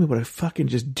talking to me what a fucking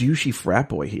just douchey frat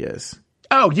boy he is.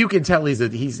 Oh, you can tell he's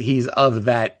of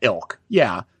that ilk.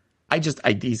 Yeah. I just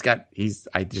think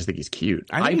he's cute.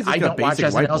 I don't watch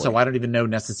SNL, so I don't even know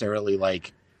necessarily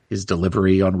like his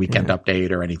delivery on Weekend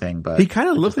Update or anything. But he kind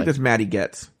of looks like this Maddie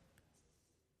Getz.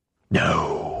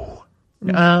 No.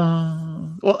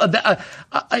 Well,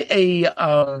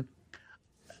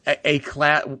 a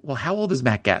class. Well, how old is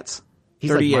Matt Getz?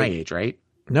 He's 38. Like my age, right?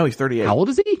 No, he's 38. How old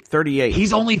is he? 38.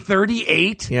 He's only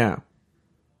 38. Yeah.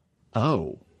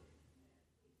 Oh.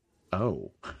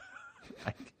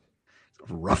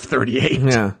 Rough 38.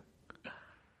 Yeah.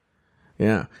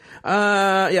 Yeah.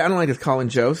 I don't like this Colin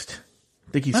Jost.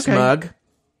 I think he's smug.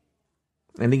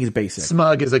 I think he's basic.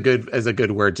 Smug is a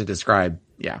good word to describe.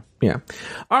 Yeah. Yeah.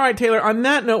 All right, Taylor, on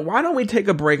that note, why don't we take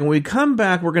a break? And when we come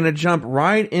back, we're going to jump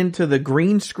right into the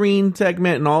green screen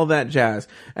segment and all that jazz.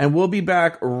 And we'll be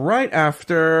back right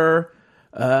after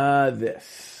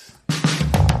this.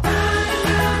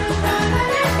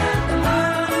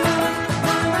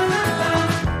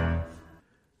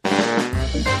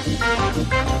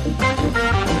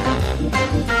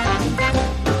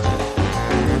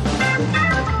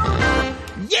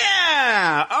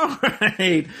 All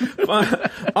right.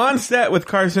 On set with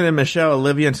Carson and Michelle,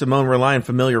 Olivia and Simone rely on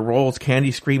familiar roles.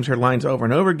 Candy screams her lines over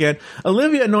and over again.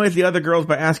 Olivia annoys the other girls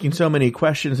by asking so many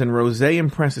questions, and Rosé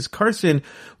impresses Carson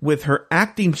with her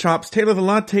acting chops. Taylor the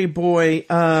Latte Boy,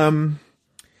 the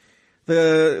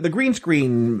green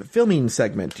screen filming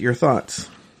segment. Your thoughts?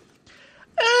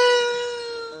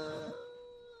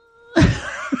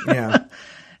 Yeah.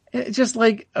 Just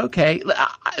like, okay.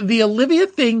 The Olivia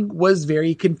thing was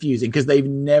very confusing because they've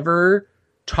never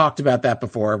talked about that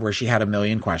before where she had a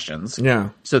million questions.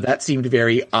 Yeah. So that seemed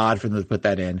very odd for them to put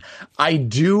that in. I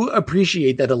do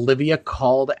appreciate that Olivia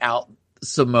called out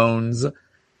Simone's,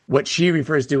 what she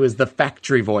refers to as the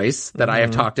factory voice that I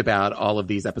have talked about all of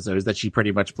these episodes, that she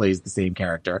pretty much plays the same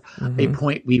character. A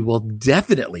point we will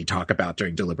definitely talk about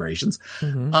during deliberations.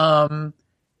 And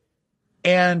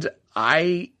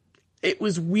it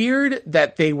was weird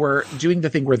that they were doing the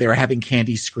thing where they were having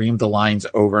Candy scream the lines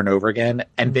over and over again,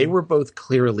 and they were both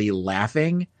clearly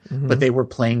laughing, but they were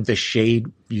playing the shade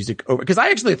music over. Because I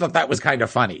actually thought that was kind of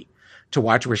funny to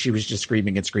watch, where she was just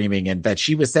screaming and screaming, and that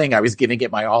she was saying, I was giving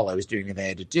it my all, I was doing what I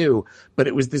had to do. But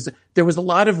it was there was a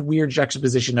lot of weird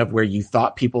juxtaposition of where you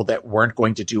thought people that weren't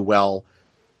going to do well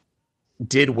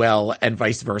did well, and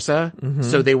vice versa.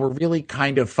 So they were really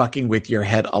kind of fucking with your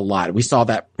head a lot. We saw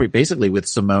that basically with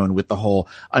Simone, with the whole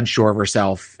unsure of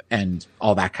herself and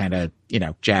all that kind of,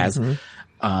 jazz.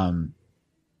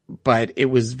 But it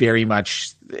was very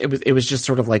much, it was just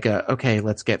sort of like okay,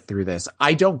 let's get through this.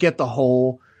 I don't get the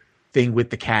whole thing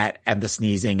with the cat and the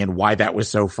sneezing and why that was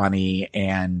so funny.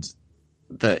 And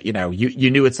you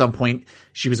knew at some point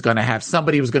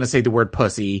somebody was going to say the word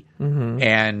pussy,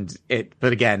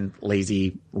 but again,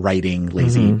 lazy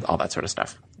writing, all that sort of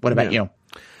stuff. What about you?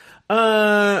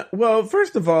 Well,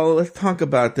 first of all, let's talk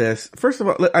about this. First of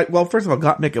all,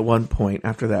 Gottmik at one point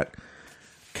after that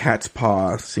cat's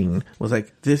paw scene was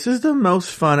like, this is the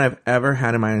most fun I've ever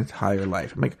had in my entire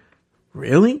life. I'm like,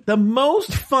 really? The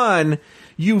most fun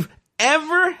you've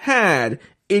ever had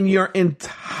in your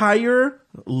entire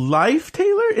life,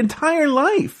 Taylor? Entire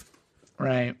life.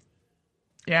 Right.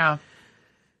 Yeah.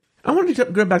 I wanted to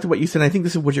go back to what you said. I think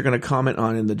this is what you're going to comment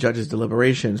on in the judges'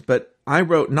 deliberations. But I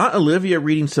wrote, not Olivia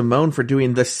reading Simone for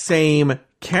doing the same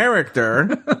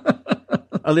character.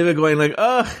 Olivia going like,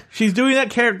 ugh, she's doing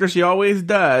that character she always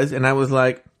does. And I was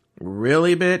like,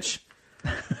 really, bitch?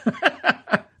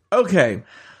 Okay.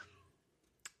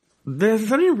 There's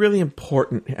something really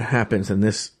important happens in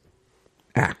this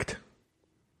act.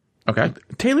 Okay.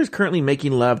 Taylor's currently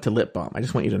making love to Lip Balm. I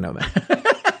just want you to know that.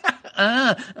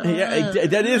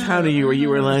 That is how to you, where you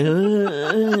were like,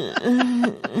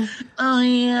 oh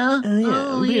yeah,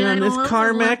 on this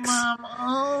Carmex.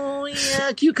 Oh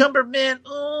yeah, cucumber mint.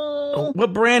 Oh.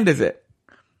 What brand is it?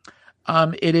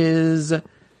 It is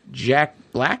Jack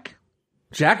Black.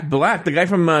 Jack Black, the guy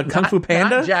from Kung Fu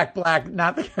Panda. Not Jack Black,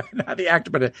 not the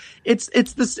actor, but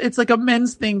it's like a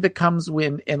men's thing that comes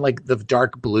in like the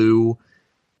dark blue.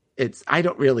 I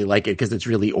don't really like it because it's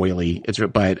really oily.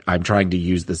 But I'm trying to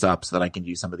use this up so that I can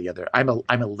use some of the other. I'm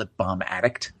a lip balm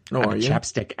addict. Oh, I'm a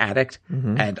chapstick addict,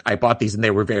 and I bought these and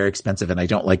they were very expensive, and I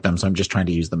don't like them, so I'm just trying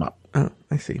to use them up. Oh,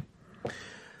 I see.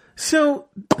 So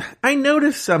I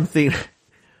noticed something.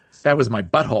 That was my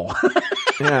butthole.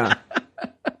 Yeah,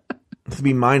 this will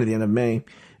be mine at the end of May.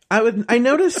 I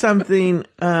noticed something.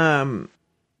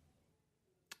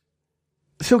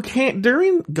 So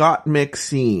during Gottmik's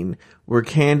scene where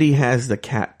Candy has the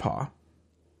cat paw,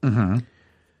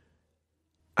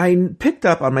 I picked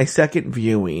up on my second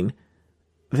viewing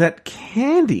that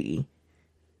Candy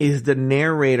is the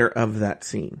narrator of that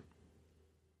scene.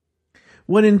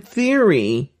 When in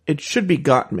theory, it should be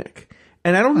Gottmik.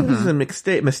 And I don't think this is a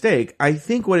mistake. I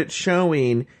think what it's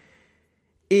showing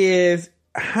is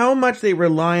how much they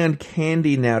rely on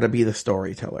Candy now to be the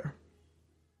storyteller.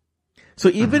 So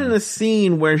even in a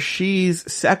scene where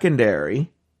she's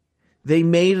secondary, they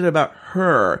made it about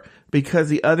her because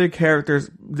the other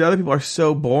people are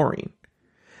so boring.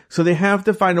 So they have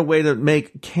to find a way to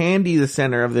make Candy the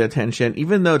center of the attention,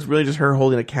 even though it's really just her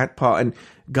holding a cat paw and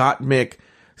Gottmik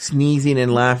sneezing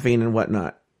and laughing and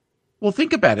whatnot. Well,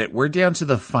 think about it. We're down to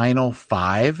the final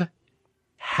 5.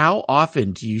 How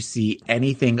often do you see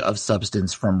anything of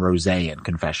substance from Rosé in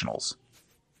confessionals?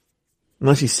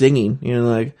 Unless she's singing,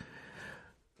 like,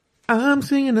 I'm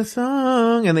singing a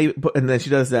song, and then she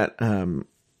does that,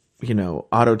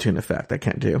 auto-tune effect I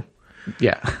can't do.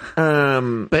 Yeah.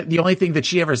 But the only thing that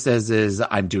she ever says is,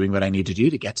 I'm doing what I need to do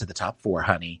to get to the top 4,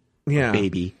 honey. Yeah.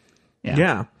 Baby.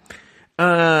 Yeah.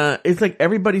 It's like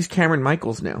everybody's Cameron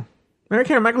Michaels now. Remember,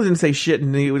 Cameron Michaels didn't say shit,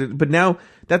 but now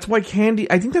that's why I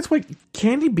think that's why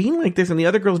Candy being like this and the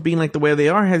other girls being like the way they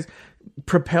are has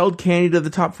propelled Candy to the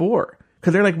top 4.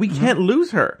 Because they're like, we can't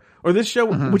lose her. Or this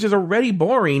show, which is already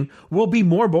boring, will be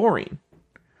more boring.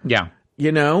 Yeah.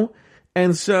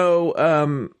 And so,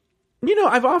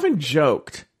 I've often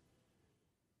joked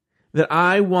that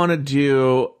I want to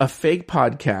do a fake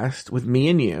podcast with me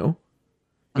and you,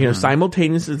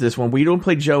 simultaneous as this one. We don't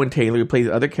play Joe and Taylor, we play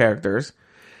the other characters.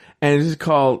 And it's just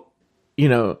called,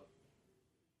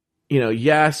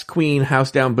 Yes, Queen, House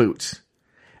Down Boots.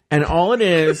 And all it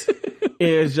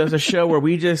is just a show where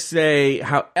we just say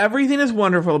how everything is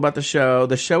wonderful about the show.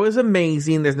 The show is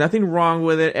amazing. There's nothing wrong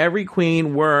with it. Every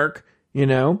queen work,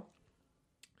 And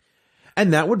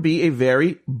that would be a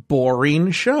very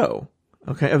boring show.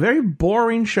 Okay? A very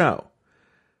boring show.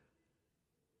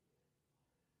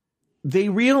 They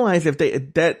realize if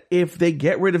they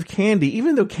get rid of Candy,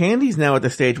 even though Candy's now at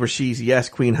the stage where she's, yes,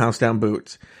 Queen, House Down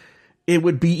Boots, it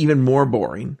would be even more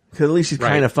boring. Because at least she's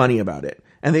kind of funny about it.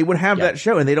 And they would have that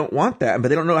show, and they don't want that, but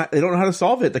they don't know how to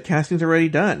solve it. The casting's already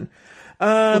done.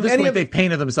 At this point, they've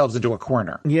painted themselves into a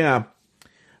corner. Yeah.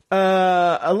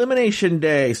 Elimination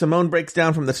day. Simone breaks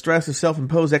down from the stress of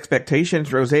self-imposed expectations.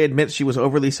 Rosé admits she was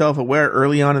overly self-aware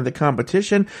early on in the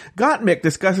competition. Gottmik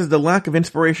discusses the lack of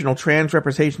inspirational trans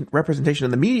representation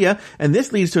in the media, and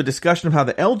this leads to a discussion of how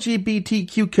the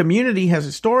LGBTQ community has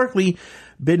historically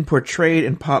been portrayed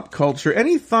in pop culture.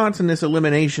 Any thoughts on this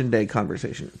Elimination Day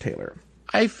conversation, Taylor?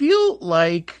 I feel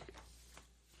like,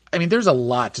 there's a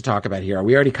lot to talk about here.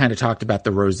 We already kind of talked about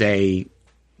the Rosé,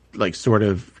 like, sort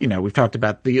of, we've talked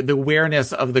about the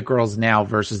awareness of the girls now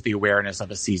versus the awareness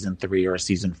of a season 3 or a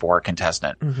season 4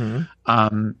 contestant.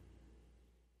 Mm-hmm.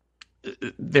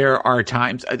 There are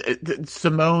times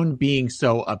Simone being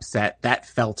so upset, that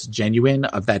felt genuine,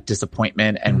 of that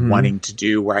disappointment and wanting to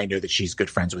do, where I know that she's good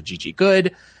friends with Gigi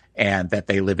Good and that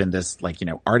they live in this,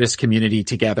 artist community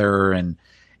together,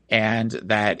 and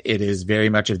that it is very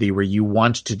much of where you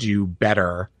want to do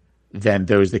better than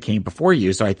those that came before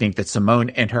you. So I think that Simone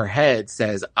in her head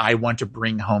says, I want to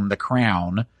bring home the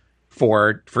crown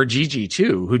for Gigi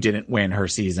too, who didn't win her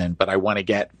season, but I want to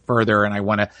get further, and I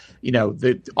want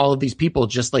to, all of these people,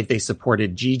 just like they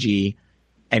supported Gigi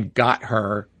and got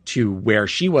her to where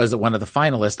she was one of the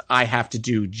finalists, I have to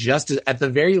do at the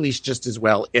very least, just as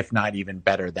well, if not even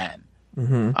better than.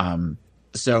 Mm-hmm.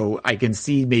 So I can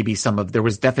see maybe there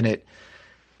was definite,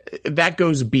 that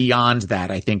goes beyond that,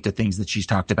 I think, to things that she's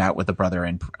talked about with a brother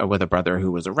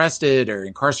who was arrested or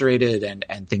incarcerated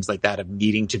and things like that, of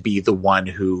needing to be the one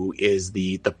who is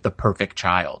the perfect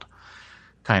child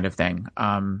kind of thing.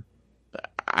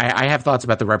 I have thoughts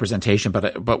about the representation,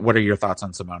 but what are your thoughts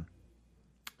on Simone?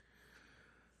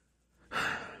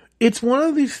 It's one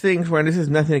of these things where, and this is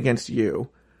nothing against you,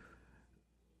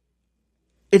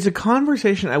 it's a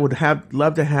conversation I would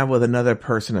love to have with another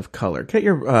person of color. Get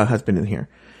your husband in here.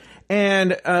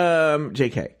 And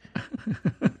JK.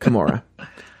 Kimura.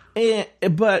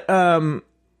 But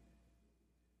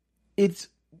it's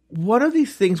one of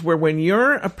these things where when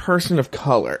you're a person of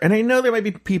color, and I know there might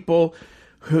be people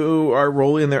who are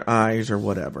rolling their eyes or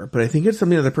whatever, but I think it's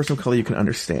something that a person of color you can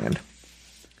understand,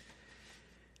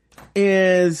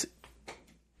 is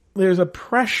there's a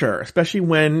pressure, especially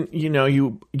when,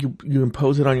 you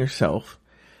impose it on yourself,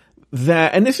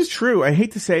 that, and this is true, I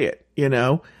hate to say it,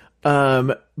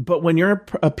 but when you're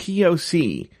a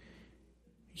POC,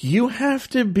 you have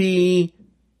to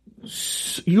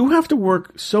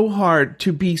work so hard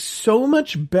to be so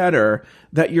much better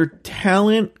that your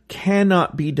talent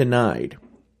cannot be denied.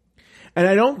 And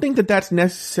I don't think that that's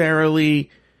necessarily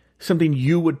something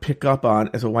you would pick up on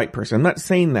as a white person. I'm not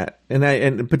saying that.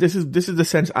 But this is the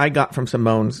sense I got from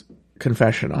Simone's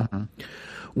confessional,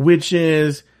 which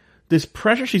is this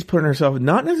pressure she's put on herself,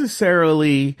 not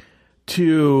necessarily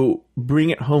to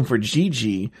bring it home for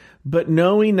Gigi, but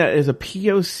knowing that as a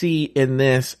POC in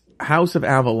this House of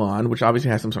Avalon, which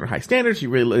obviously has some sort of high standards, you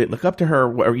really look up to her,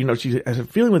 or, she has a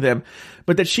feeling with them,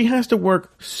 but that she has to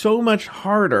work so much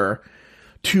harder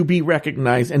to be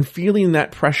recognized, and feeling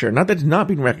that pressure, not that it's not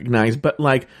being recognized, but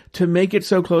to make it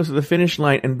so close to the finish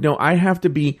line, and no, I have to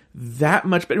be that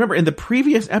much. But remember, in the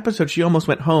previous episode, she almost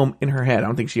went home in her head. I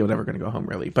don't think she was ever going to go home,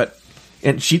 really, to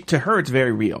her, it's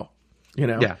very real,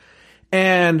 Yeah.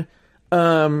 And,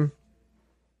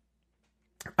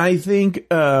 I think,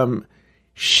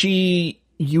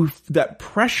 that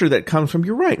pressure that comes from,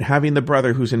 you're right, having the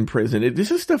brother who's in prison.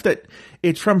 This is stuff that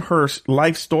it's from her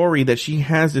life story, that she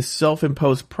has this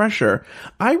self-imposed pressure.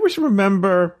 I just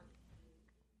remember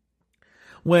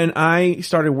when I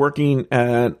started working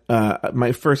at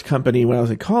my first company when I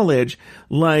was in college,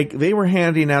 they were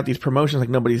handing out these promotions like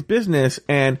nobody's business,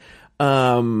 and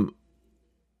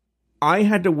I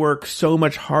had to work so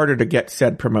much harder to get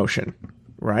said promotion,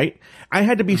 right? I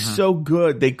had to be so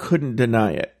good they couldn't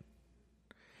deny it.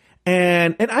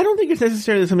 And I don't think it's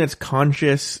necessarily something that's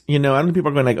conscious, I don't think people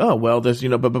are going oh, well, there's,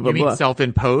 blah, blah, blah, You mean blah.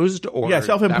 Self-imposed? Or yeah,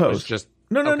 self-imposed. That was just...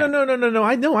 No.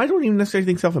 I don't even necessarily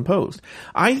think self-imposed.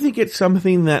 I think it's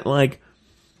something that,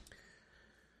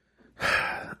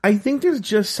 I think there's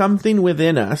just something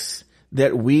within us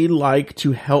that we like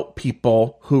to help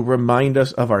people who remind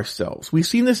us of ourselves. We've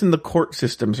seen this in the court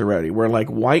systems already, where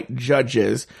white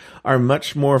judges are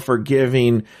much more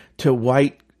forgiving to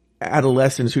white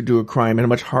adolescents who do a crime, and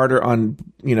much harder on,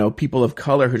 people of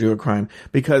color who do a crime.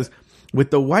 Because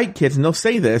with the white kids, and they'll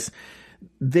say this,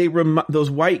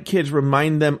 those white kids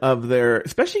remind them of their,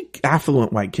 especially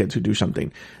affluent white kids who do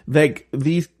something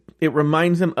it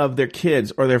reminds them of their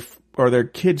kids or their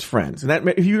kids' friends. And that,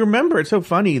 if you remember, it's so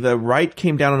funny. The right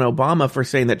came down on Obama for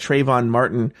saying that Trayvon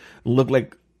Martin looked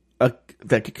like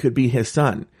that could be his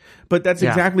son. But that's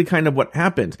exactly kind of what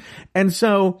happens. And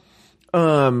so,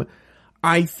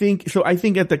 I think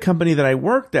at the company that I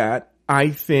worked at, I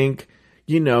think,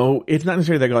 it's not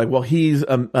necessarily they're like, well, he's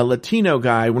a Latino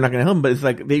guy, we're not going to help him, but it's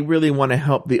like they really want to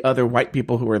help the other white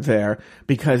people who are there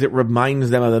because it reminds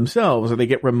them of themselves, or they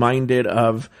get reminded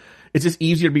of, it's just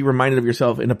easier to be reminded of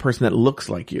yourself in a person that looks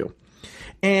like you.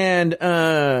 And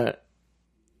I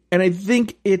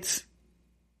think it's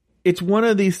one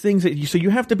of these things that you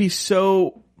have to be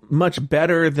so much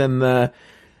better than the,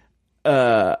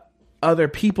 other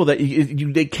people that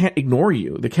they can't ignore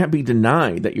you. They can't be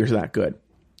denied that you're that good.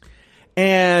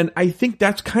 And I think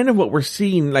that's kind of what we're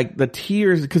seeing, like the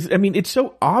tears, because it's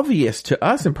so obvious to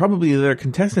us and probably the other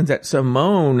contestants that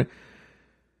Simone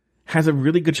has a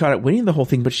really good shot at winning the whole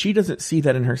thing, but she doesn't see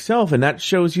that in herself. And that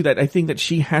shows you that I think that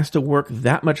she has to work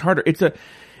that much harder. It's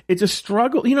a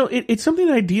struggle. It's something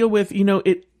that I deal with,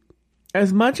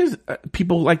 as much as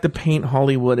people like to paint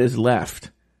Hollywood as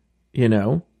left,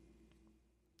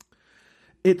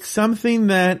 it's something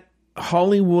that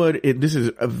Hollywood, this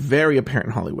is a very apparent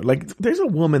in Hollywood. Like, there's a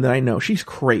woman that I know, she's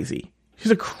crazy.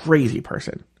 She's a crazy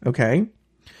person, okay?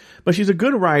 But she's a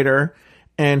good writer,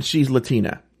 and she's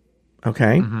Latina,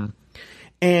 okay? Mm-hmm.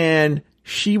 And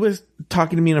she was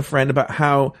talking to me and a friend about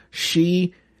how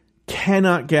she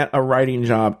cannot get a writing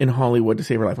job in Hollywood to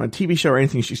save her life. On a TV show or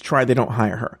anything she's tried, they don't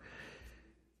hire her.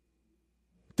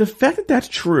 The fact that that's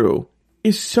true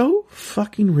is so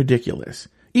fucking ridiculous,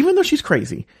 even though she's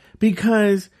crazy,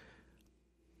 because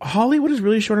Hollywood is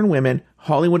really short on women.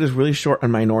 Hollywood is really short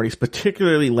on minorities,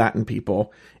 particularly Latin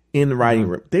people in the writing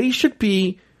room.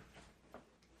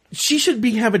 She should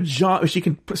have a job. She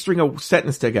can string a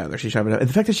sentence together. She should have and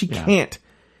the fact that she can't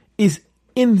is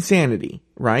insanity,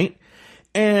 right?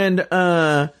 And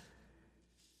I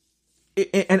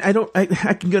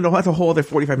can go into that's a whole other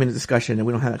 45-minute discussion, and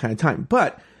we don't have that kind of time.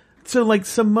 But so like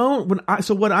Simone,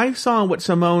 what I saw, what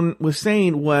Simone was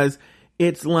saying was,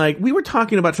 it's like we were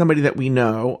talking about somebody that we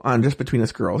know on Just Between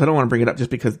Us Girls. I don't want to bring it up just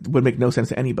because it would make no sense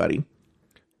to anybody.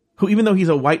 Who, even though he's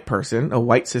a white person, a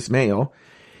white cis male,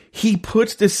 he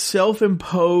puts this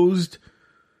self-imposed,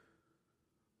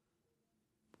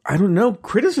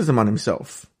 criticism on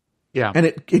himself. Yeah. And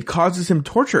it causes him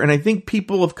torture. And I think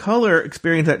people of color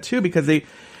experience that too, because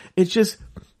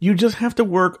you just have to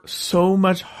work so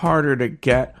much harder to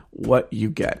get what you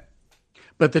get.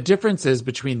 But the difference is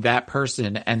between that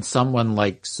person and someone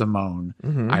like Simone,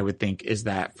 I would think, is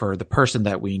that for the person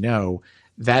that we know,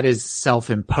 that is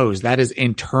self-imposed. That is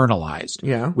internalized.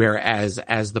 Yeah. Whereas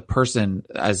as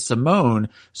Simone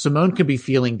could be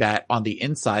feeling that on the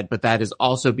inside, but that is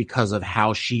also because of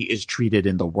how she is treated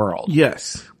in the world.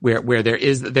 Yes. Where there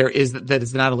is that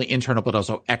is not only internal, but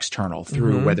also external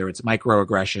through whether it's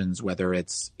microaggressions, whether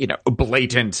it's,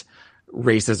 blatant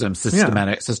racism,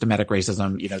 systematic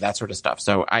racism, that sort of stuff.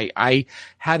 So I'd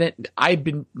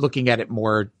been looking at it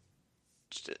more.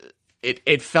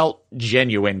 It felt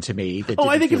genuine to me.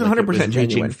 I think it's 100%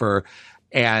 genuine.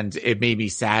 And it made me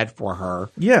sad for her.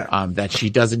 Yeah. That she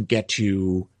doesn't get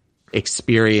to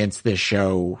experience this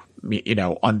show,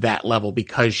 on that level,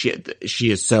 because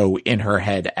she is so in her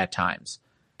head at times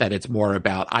that it's more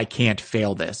about, I can't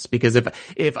fail this, because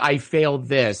if I fail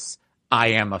this, I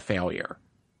am a failure.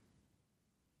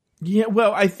 Yeah,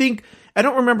 well, I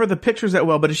don't remember the pictures that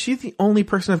well, but is she the only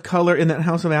person of color in that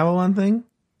House of Avalon thing?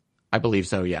 I believe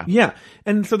so, yeah. Yeah.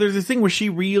 And so there's this thing where she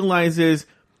realizes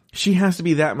she has to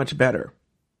be that much better.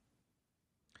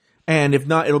 And if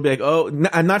not, it'll be like,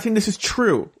 I'm not saying this is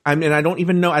true. I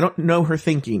don't know her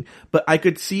thinking, but I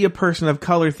could see a person of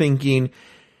color thinking,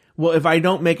 well, if I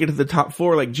don't make it to the top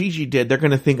 4 like Gigi did, they're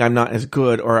going to think I'm not as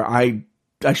good, or I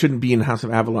shouldn't be in the House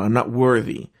of Avalon. I'm not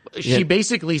worthy. She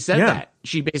basically said that.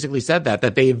 She basically said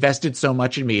that they invested so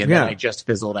much in me and then I just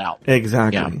fizzled out.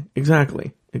 Exactly. Yeah.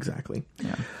 Exactly.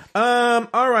 Yeah.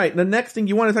 All right. The next thing,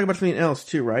 you want to talk about something else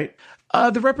too, right?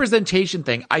 The representation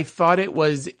thing. I thought it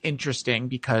was interesting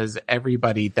because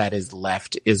everybody that is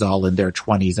left is all in their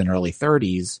 20s and early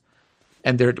 30s.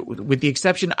 And with the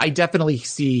exception, I definitely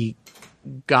see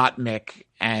Gottmik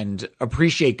and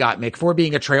appreciate Gottmik for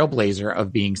being a trailblazer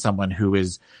of being someone who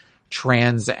is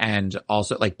trans and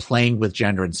also like playing with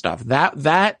gender and stuff.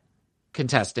 That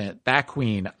contestant, that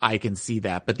queen, I can see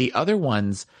that. But the other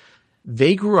ones,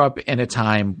 they grew up in a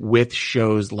time with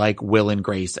shows like Will and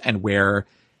Grace, and where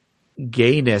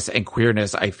gayness and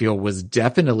queerness, I feel, was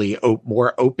definitely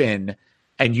more open,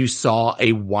 and you saw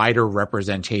a wider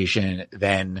representation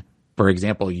than, for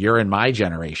example, you're in my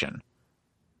generation.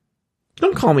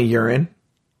 Don't call me urine.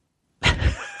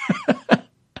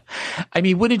 I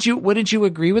mean, wouldn't you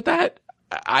agree with that?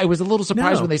 I was a little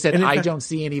surprised when they said, I don't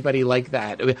see anybody like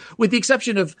that, with the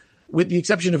exception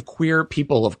of queer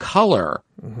people of color.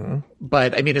 Mm-hmm.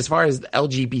 But I mean, as far as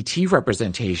LGBT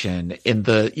representation in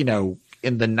the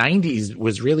 90s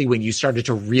was really when you started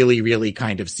to really, really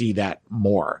kind of see that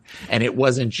more. And it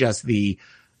wasn't just the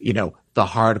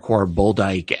hardcore bull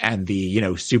dyke and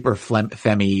the, super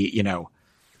femmy,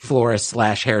 florist /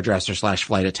 hairdresser /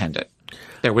 flight attendant.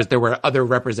 There were other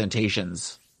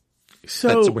representations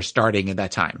that were starting at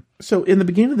that time. So in the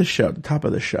beginning of the show, the top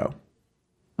of the show,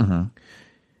 mm-hmm.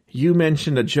 you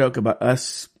mentioned a joke about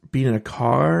us being in a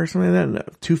car or something like that,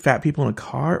 and two fat people in a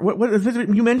car. What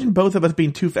you mentioned both of us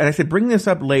being too fat. I said, bring this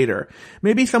up later.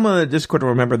 Maybe someone on the Discord will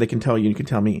remember. They can tell you. You can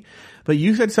tell me. But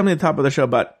you said something at the top of the show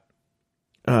about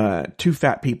two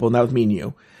fat people, and that was me and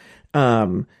you.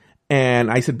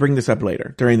 And I said, bring this up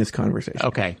later during this conversation.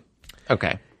 Okay.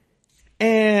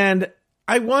 And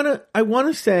I want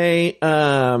to say,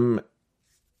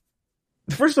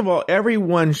 first of all,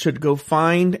 everyone should go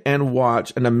find and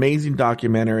watch an amazing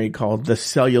documentary called The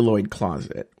Celluloid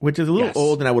Closet, which is a little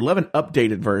old, and I would love an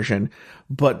updated version.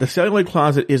 But The Celluloid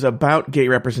Closet is about gay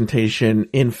representation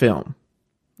in film.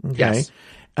 Okay. Yes.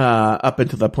 Up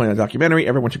until the point of the documentary,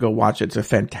 everyone should go watch it. It's a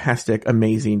fantastic,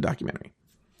 amazing documentary.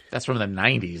 That's from the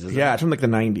 90s, isn't it? Yeah, it's from like the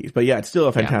 90s. But yeah, it's still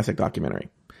a fantastic documentary.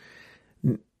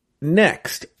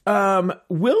 Next, Will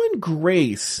and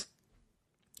Grace,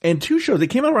 and two shows. They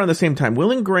came out around the same time.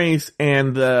 Will and Grace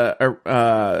and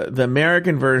the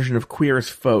American version of Queer as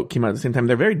Folk came out at the same time.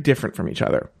 They're very different from each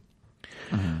other.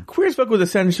 Mm-hmm. Queer as Folk was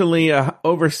essentially a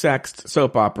oversexed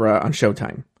soap opera on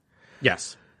Showtime.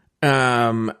 Yes.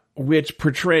 Which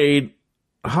portrayed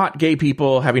hot gay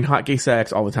people having hot gay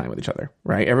sex all the time with each other,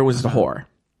 right? Everyone was just a whore.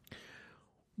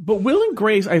 But Will and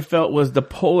Grace, I felt, was the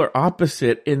polar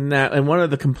opposite in that, and one of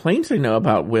the complaints I know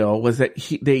about Will was that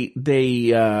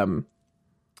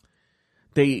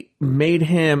they made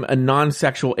him a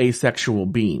non-sexual, asexual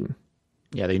being.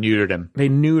 Yeah, they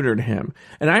neutered him.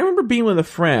 And I remember being with a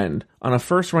friend on a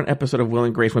first run episode of Will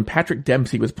and Grace when Patrick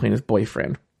Dempsey was playing his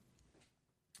boyfriend.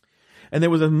 And there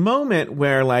was a moment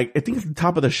where, like, I think it's the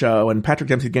top of the show, and Patrick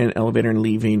Dempsey's getting in an elevator and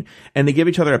leaving, and they give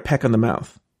each other a peck on the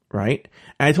mouth, right?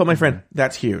 And I told my friend,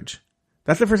 that's huge.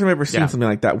 That's the first time I've ever seen something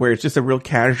like that, where it's just a real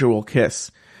casual kiss.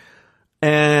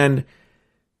 And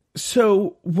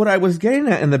so what I was getting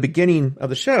at in the beginning of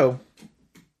the show,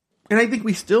 and I think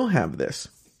we still have this,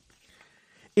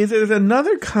 is there's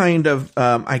another kind of,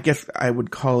 I guess I would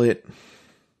call it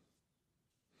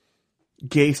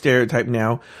gay stereotype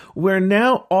now, where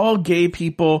now all gay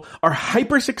people are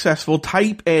hyper successful,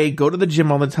 type A, go to the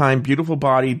gym all the time, beautiful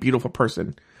body, beautiful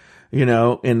person,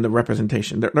 in the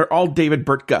representation. They're all David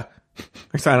Burtka.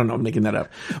 I don't know, I'm making that up.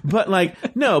 But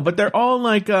but they're all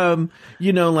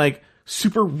like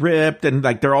super ripped, and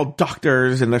like they're all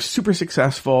doctors and they're super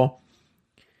successful.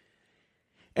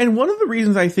 And one of the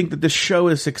reasons I think that this show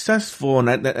is successful,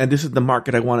 and this is the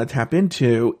market I want to tap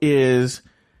into, is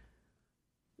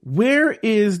where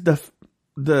is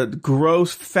the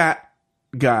gross fat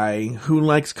guy who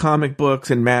likes comic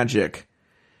books and magic?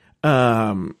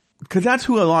 'Cause that's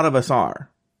who a lot of us are.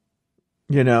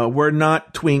 We're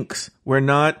not twinks. We're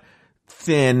not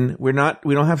thin. We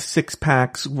don't have six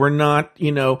packs. We're not,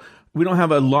 we don't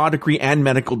have a law degree and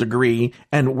medical degree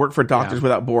and work for Doctors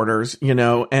Without Borders,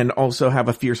 and also have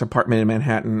a fierce apartment in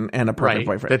Manhattan and a perfect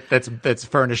boyfriend. That's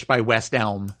furnished by West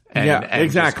Elm. And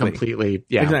exactly. Completely.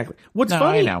 Yeah. Exactly. What's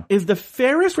funny is the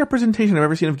fairest representation I've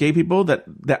ever seen of gay people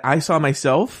that I saw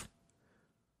myself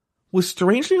was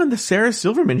strangely on the Sarah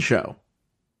Silverman show.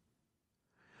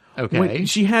 Okay. When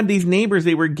she had these neighbors,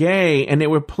 they were gay, and they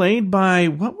were played by,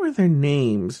 what were their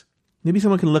names? Maybe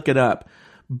someone can look it up.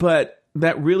 But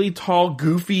that really tall,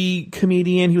 goofy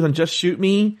comedian, he was on Just Shoot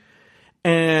Me.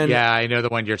 And yeah, I know the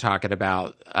one you're talking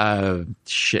about.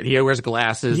 He wears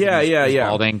glasses. Yeah.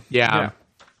 Balding. Yeah.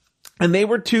 And they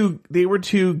were two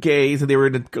gays, and they were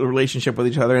in a relationship with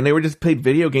each other, and they were just played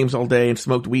video games all day and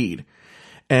smoked weed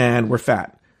and were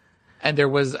fat. And there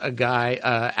was a guy,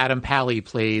 Adam Pally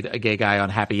played a gay guy on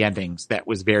Happy Endings. That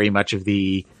was very much of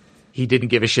he didn't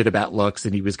give a shit about looks,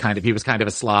 and he was kind of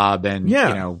a slob, and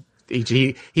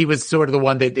he was sort of the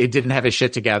one that didn't have his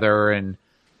shit together, and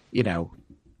I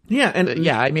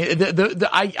mean,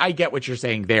 I get what you're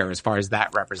saying there as far as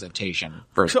that representation.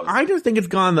 So I just think it's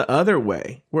gone the other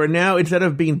way, where now instead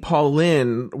of being Paul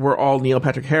Lynn, we're all Neil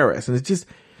Patrick Harris, and it's just.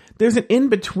 There's an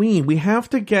in-between. We have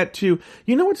to get to...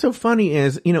 what's so funny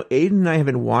is, Aiden and I have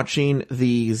been watching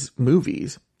these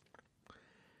movies.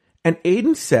 And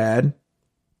Aiden said,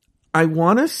 I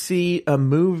want to see a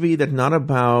movie that's not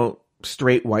about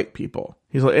straight white people.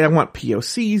 He's like, I want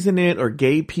POCs in it, or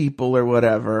gay people, or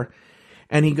whatever.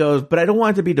 And he goes, but I don't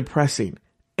want it to be depressing.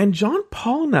 And John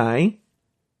Paul and I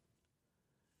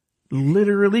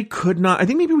literally could not. I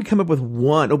think maybe we come up with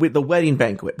one. With The Wedding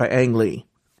Banquet by Ang Lee,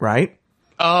 right?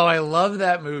 Oh, I love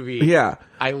that movie. Yeah.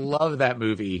 I love that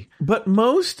movie. But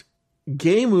most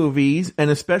gay movies, and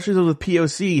especially those with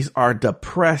POCs, are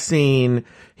depressing.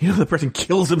 You know, the person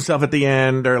kills himself at the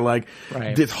end, or like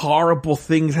these horrible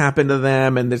things happen to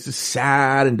them, and this is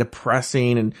sad and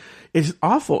depressing, and it's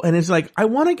awful. And it's like, I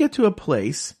want to get to a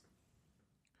place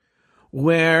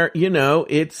where, you know,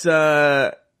 it's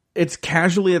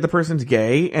casually that the person's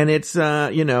gay, and it's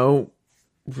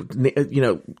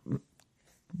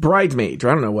bridesmaids, or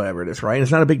I don't know, whatever it is, right? And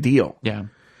it's not a big deal. Yeah.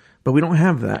 But we don't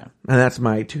have that. And that's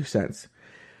my 2 cents.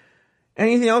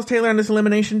 Anything else, Taylor, on this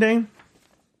elimination day?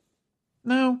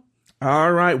 No.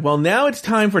 All right. Well, now it's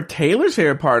time for Taylor's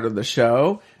favorite part of the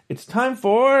show. It's time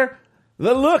for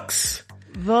the looks.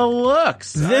 The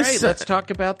looks. All right, let's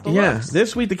talk about the looks.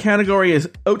 This week the category is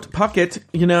Oat Pocket.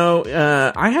 You know,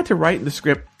 I had to write in the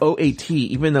script OAT,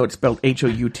 even though it's spelled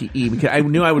HOUTE, because I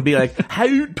knew I would be like,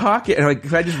 Oat Pocket. And like,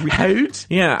 if I just read,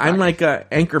 I'm like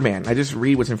Anchorman. I just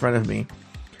read what's in front of me.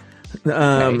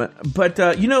 But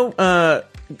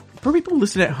for people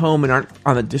listening at home and aren't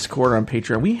on the Discord or on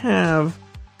Patreon, we have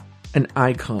an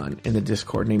icon in the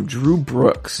Discord named Drew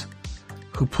Brooks,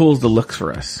 who pulls the looks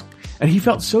for us. And he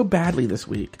felt so badly this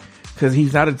week because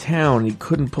he's out of town and he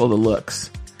couldn't pull the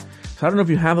looks. So I don't know if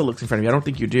you have the looks in front of you. I don't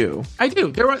think you do. I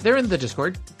do. They're in the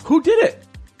Discord. Who did it?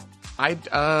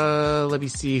 Let me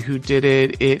see who did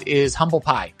it. It is Humble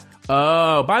Pie.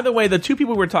 Oh, by the way, the two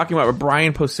people we were talking about were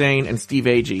Brian Posehn and Steve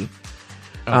Agee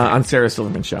on Sarah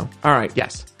Silverman's show. All right.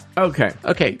 Yes.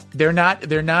 Okay. They're not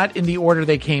in the order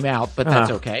they came out, but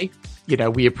that's okay. You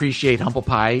know, we appreciate Humble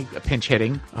Pie pinch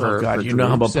hitting. For Drew,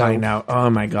 Humble Pie now. Oh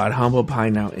my God, Humble Pie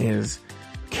now is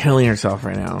killing herself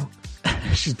right now.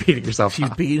 She's beating herself. She's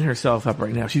beating herself up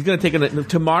right now. She's gonna take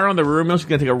tomorrow on the rumor mill. She's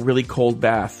gonna take a really cold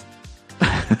bath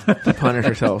to punish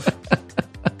herself.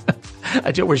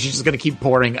 Where she's just gonna keep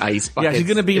pouring ice buckets. Yeah, she's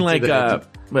gonna be like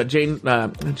Jane.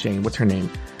 What's her name?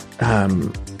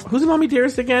 Who's the Mommy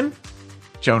Dearest again?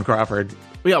 Joan Crawford.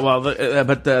 Yeah, well,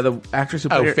 but the actress who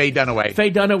played her, Faye Dunaway. Faye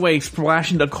Dunaway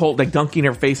splashing the cold, like dunking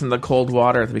her face in the cold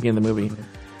water at the beginning of the movie.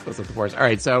 Those are the worst. All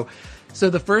right, so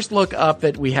the first look up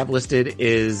that we have listed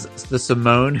is the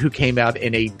Simone, who came out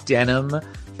in a denim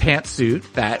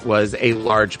pantsuit that was a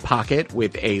large pocket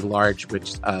with a large,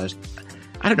 I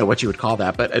don't know what you would call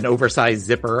that, but an oversized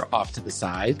zipper off to the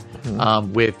side,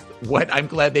 with what I'm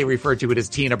glad they refer to it as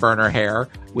Tina Burner hair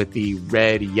with the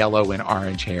red, yellow, and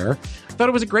orange hair. I thought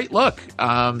it was a great look.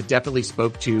 Definitely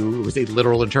spoke to, it was a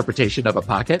literal interpretation of a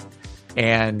pocket.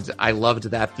 And I loved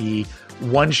that the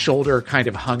one shoulder kind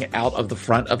of hung out of the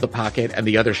front of the pocket and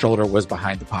the other shoulder was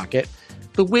behind the pocket.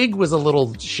 The wig was a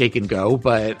little shake and go,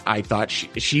 but I thought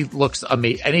she looks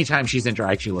amazing. Anytime she's in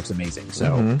drag, she looks amazing.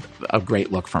 So a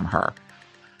great look from her.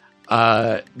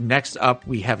 Next up,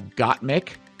 we have Gottmik,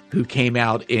 who came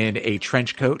out in a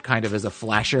trench coat, kind of as a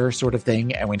flasher sort of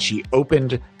thing. And when she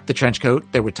opened the trench coat,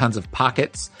 there were tons of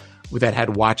pockets that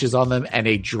had watches on them and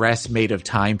a dress made of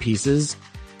timepieces.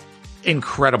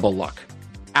 Incredible look.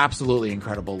 Absolutely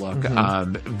incredible look.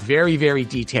 Very, very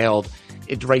detailed.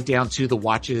 It right down to the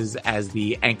watches as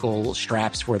the ankle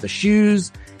straps for the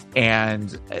shoes.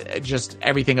 And just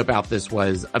everything about this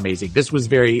was amazing. This was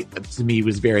very,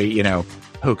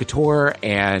 haute couture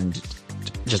and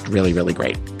just really, really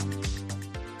great.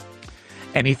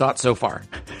 Any thoughts so far?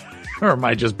 Or am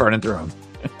I just burning through them?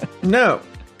 No.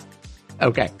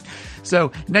 Okay.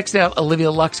 So next out,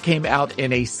 Olivia Lux came out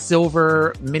in a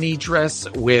silver mini dress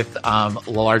with a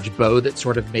large bow that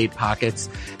sort of made pockets.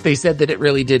 They said that it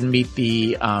really didn't meet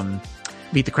the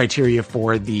criteria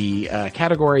for the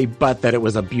category, but that it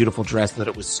was a beautiful dress, that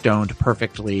it was stoned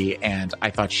perfectly, and I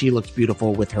thought she looked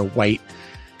beautiful with her white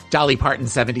Dolly Parton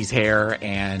 70s hair,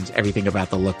 and everything about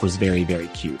the look was very, very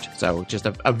cute. So just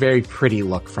a very pretty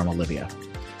look from Olivia.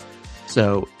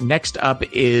 So next up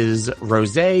is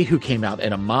Rosé, who came out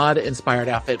in a mod-inspired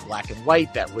outfit, black and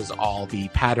white. That was all the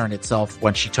pattern itself.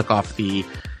 Once she took off the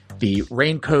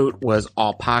raincoat was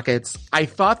all pockets. I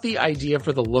thought the idea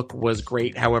for the look was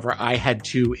great. However, I had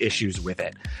two issues with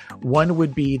it. One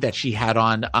would be that she had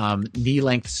on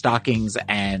knee-length stockings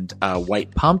and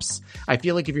white pumps. I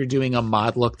feel like if you're doing a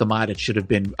mod look, it should have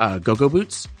been go-go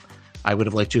boots. I would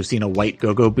have liked to have seen a white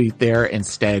go-go boot there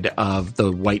instead of the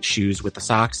white shoes with the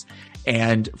socks.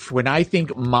 And when I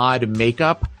think mod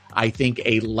makeup, I think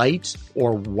a light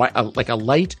or like a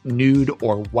light nude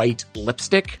or white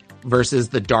lipstick versus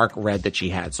the dark red that she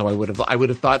had. So I would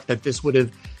have thought that this would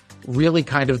have really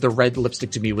kind of the red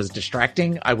lipstick to me was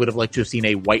distracting. I would have liked to have seen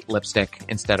a white lipstick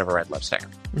instead of a red lipstick.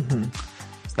 Mm-hmm.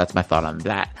 So that's my thought on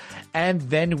that. And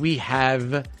then we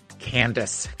have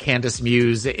Candace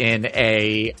Muse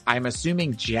in I'm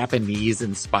assuming Japanese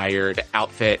inspired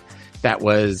outfit that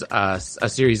was a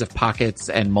series of pockets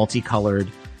and multicolored,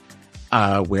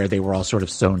 where they were all sort of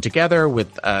sewn together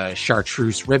with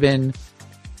chartreuse ribbon.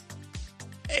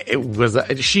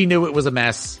 She knew it was a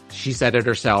mess. She said it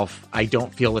herself. I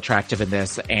don't feel attractive in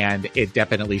this, and it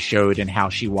definitely showed in how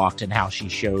she walked and how she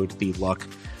showed the look.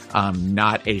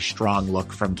 Not a strong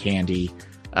look from Candy.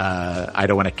 I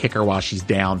don't want to kick her while she's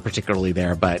down, particularly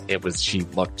there, but it was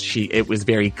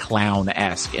very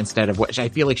clown-esque instead of what I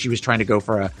feel like she was trying to go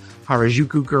for a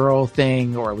Harajuku girl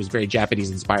thing, or it was very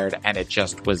Japanese inspired, and it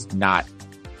just was not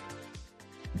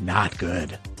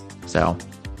good. So,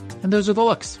 and those are the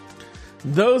looks.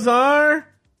 Those are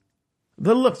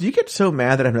the looks. You get so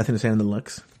mad that I have nothing to say on the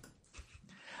looks.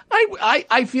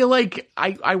 I feel like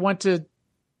I want to.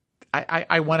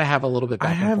 I want to have a little bit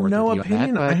back and forth with you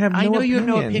on that. I know you have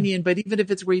no opinion, but even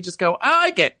if it's where you just go, I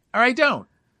like it, or I don't.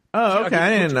 Oh, okay. I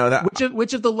didn't know that.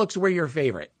 Which of the looks were your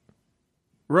favorite?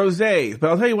 Rosés. But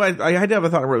I'll tell you what, I had to have a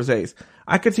thought on rosés.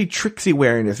 I could see Trixie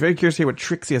wearing this. Very curious to hear what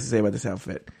Trixie has to say about this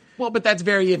outfit. Well, but that's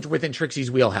very within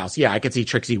Trixie's wheelhouse. Yeah, I could see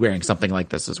Trixie wearing something like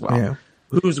this as well. Yeah.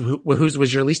 Whose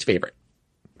was your least favorite?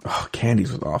 Oh,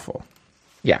 Candy's was awful.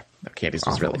 Yeah, Candy's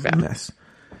was really bad. Mess.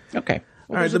 Okay.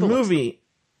 Well, all right, the movie,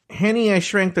 Henny, I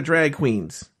Shrank the Drag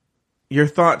Queens. Your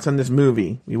thoughts on this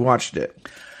movie? We watched it.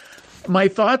 My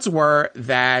thoughts were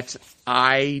that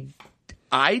I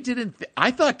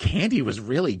thought Candy was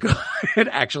really good,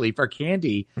 actually, for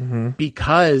Candy,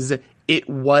 because it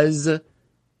was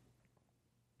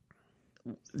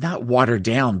not watered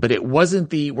down, but it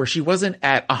wasn't where she wasn't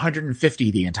at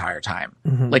 150 the entire time.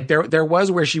 Like there was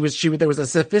where there was a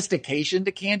sophistication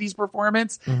to Candy's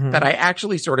performance that I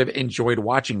actually sort of enjoyed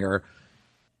watching her.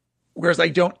 Whereas I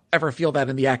don't ever feel that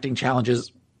in the acting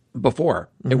challenges before.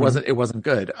 It wasn't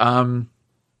good.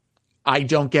 I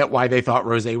don't get why they thought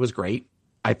Rosé was great.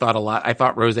 I thought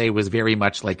Rosé was very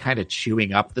much like kind of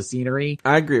chewing up the scenery.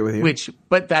 I agree with you.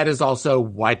 But that is also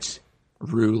what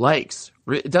Rue likes.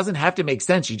 It doesn't have to make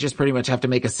sense. You just pretty much have to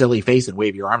make a silly face and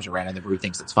wave your arms around, and then Rue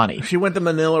thinks it's funny. She went the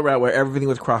Manila route where everything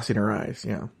was crossing her eyes.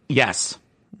 Yeah. Yes.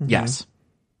 Yes.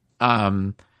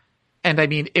 And I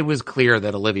mean, it was clear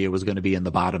that Olivia was going to be in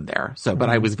the bottom there. So, but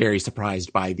I was very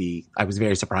surprised by the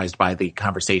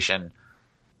conversation,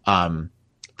 that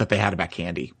they had about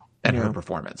Candy and her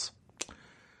performance.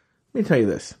 Let me tell you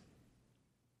this.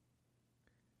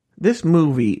 This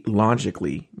movie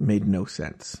logically made no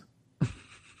sense.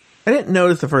 I didn't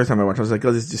notice the first time I watched it. I was like,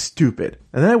 oh, this is just stupid.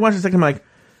 And then I watched it a second, I'm like,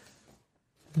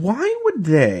 why would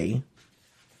they...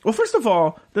 Well, first of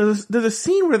all, there's a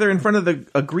scene where they're in front of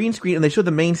a green screen and they show the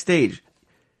main stage.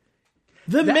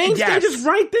 The main stage is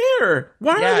right there.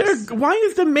 Why is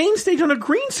the main stage on a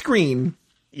green screen?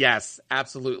 Yes,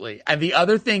 absolutely. And the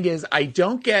other thing is, I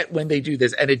don't get when they do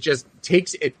this, and it just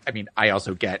takes it. I mean, I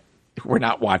also get we're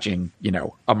not watching,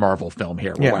 a Marvel film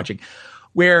here. We're watching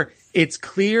where it's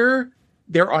clear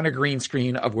they're on a green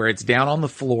screen of where it's down on the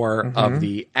floor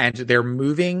and they're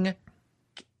moving.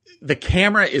 The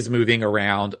camera is moving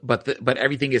around, but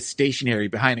everything is stationary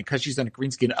behind it because she's on a green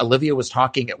screen. Olivia was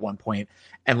talking at one point,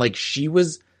 and like she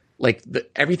was like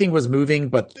everything was moving,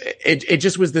 but it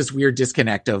just was this weird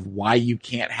disconnect of why you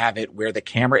can't have it where the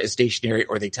camera is stationary,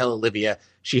 or they tell Olivia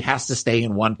she has to stay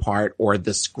in one part, or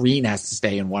the screen has to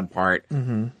stay in one part.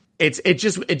 It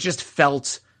just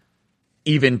felt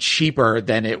even cheaper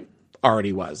than it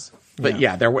already was. But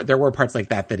yeah, there were parts like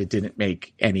that it didn't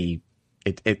make any.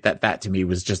 That to me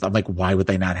was just, I'm like, why would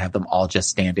they not have them all just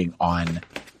standing on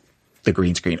the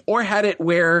green screen, or had it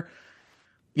where,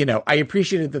 I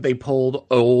appreciated that they pulled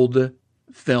old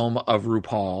film of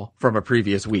RuPaul from a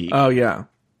previous week. Oh yeah.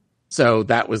 So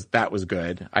that was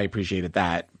good. I appreciated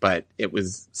that, but it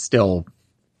was still,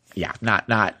 not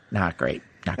great.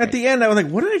 At the end, I was like,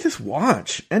 what did I just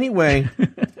watch? Anyway.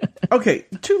 Okay.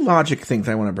 2 logic things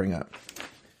I want to bring up.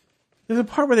 There's a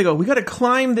part where they go, we got to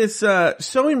climb this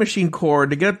sewing machine cord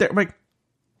to get up there. I'm like,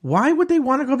 why would they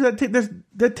want to go up to that table?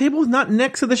 That table is not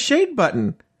next to the shade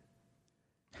button.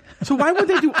 So why would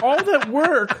they do all that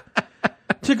work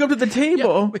to go to the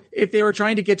table? Yeah, if they were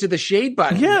trying to get to the shade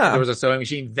button, there was a sewing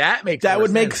machine. That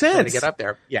would make sense to get up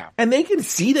there. Yeah, and they can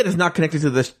see that it's not connected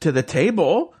to the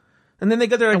table. And then they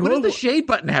get there. Like, what does the shade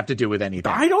button have to do with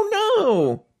anything? I don't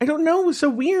know. It was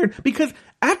so weird because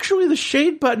actually the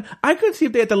shade button, I could see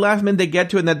if they at the last minute they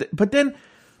get to it, but then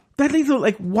that leaves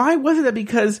like, why wasn't that?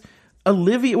 Because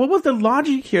Olivia, what was the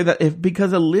logic here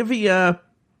because Olivia,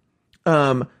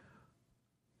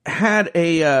 had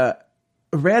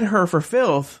read her for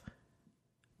filth,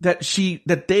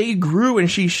 that they grew and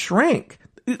she shrank.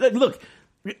 Look,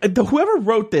 whoever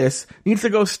wrote this needs to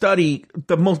go study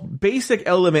the most basic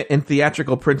element in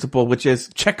theatrical principle, which is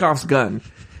Chekhov's gun.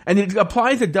 And it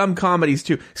applies to dumb comedies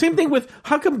too. Same thing with,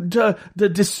 how come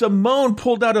the Simone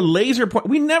pulled out a laser pointer?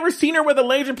 We never seen her with a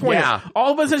laser pointer. Yeah.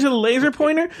 All of a sudden, a laser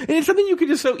pointer, and it's something you could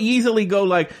just so easily go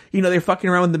like, they're fucking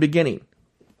around in the beginning.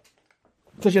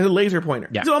 So she has a laser pointer.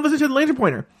 Yeah. So all of a sudden, she has a laser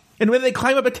pointer. And when they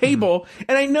climb up a table,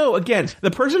 and I know, again,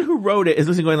 the person who wrote it is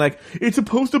listening going like, it's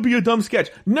supposed to be a dumb sketch.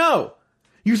 No!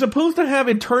 You're supposed to have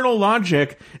internal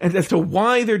logic as to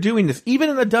why they're doing this.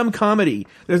 Even in a dumb comedy,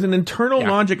 there's an internal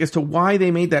logic as to why they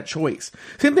made that choice.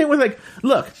 Same thing with like,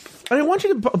 look, I want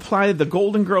you to apply the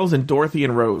Golden Girls and Dorothy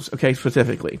and Rose, okay,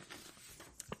 specifically.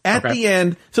 At the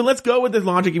end, so let's go with this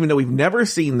logic, even though we've never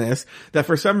seen this, that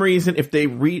for some reason, if they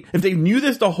knew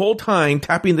this the whole time,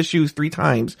 tapping the shoes 3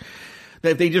 times,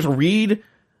 that if they just read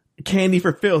Candy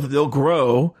for Filth, they'll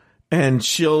grow and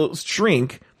she'll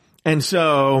shrink. And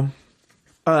so,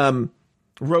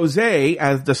 Rosé,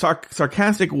 as the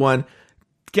sarcastic one,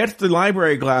 gets the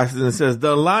library glasses and says,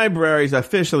 the library's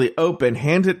officially open,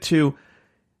 hands it to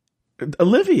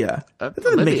Olivia. That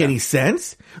doesn't make any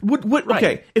sense.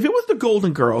 Okay, if it was the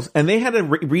Golden Girls and they had to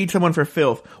read someone for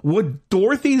filth, would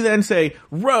Dorothy then say,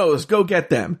 Rose, go get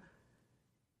them?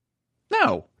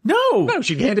 No,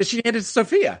 she'd hand it to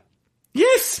Sophia.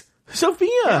 Yes,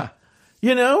 Sophia.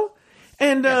 Yeah.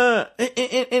 And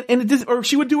it just, or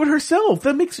she would do it herself.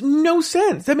 That makes no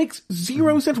sense. That makes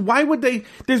zero sense. Why would they?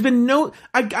 There's been no.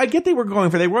 I get they were going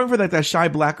for that shy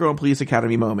black girl in Police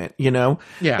Academy moment, Yeah.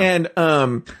 And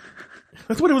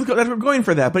that's what it was. That's what we're going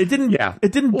for that, but it didn't. Yeah.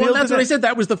 It didn't. Well, that's what I said.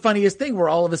 That was the funniest thing. Where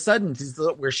all of a sudden,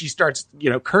 where she starts,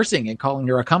 cursing and calling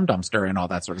her a cum dumpster and all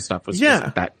that sort of stuff.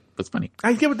 That was funny.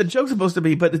 I get what the joke's supposed to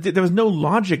be, but there was no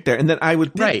logic there. And then I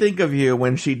would think of you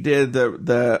when she did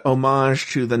the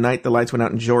homage to The Night the Lights Went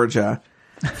Out in Georgia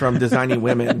from Designing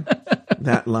Women.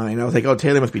 That line, I was like, oh,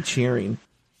 Taylor must be cheering.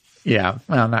 Yeah,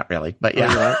 well, not really, but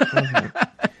yeah.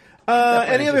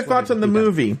 Any other thoughts on the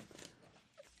movie?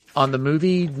 On the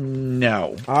movie,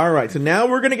 no. All right, so now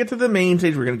we're going to get to the main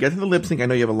stage. We're going to get to the lip sync. I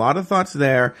know you have a lot of thoughts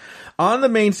there. On the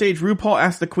main stage, RuPaul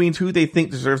asks the queens who they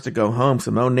think deserves to go home.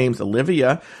 Simone names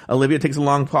Olivia. Olivia takes a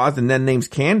long pause and then names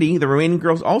Candy. The remaining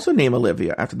girls also name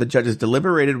Olivia. After the judges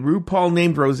deliberated, RuPaul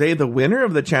named Rosé the winner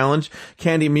of the challenge.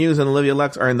 Candy Muse and Olivia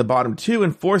Lux are in the bottom 2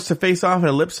 and forced to face off in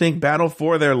a lip sync battle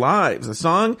for their lives. The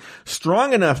song,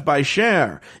 Strong Enough by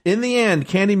Cher. In the end,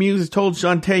 Candy Muse is told,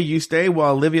 Shantae, you stay,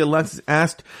 while Olivia Lux is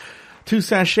asked to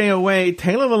sashay away.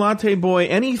 Taylor the Latte Boy,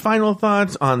 any final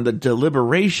thoughts on the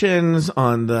deliberations,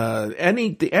 on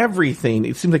everything?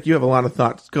 It seems like you have a lot of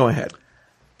thoughts. Go ahead.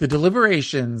 The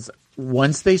deliberations,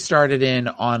 once they started in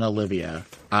on Olivia,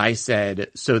 I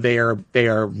said, so they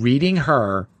are reading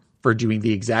her for doing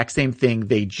the exact same thing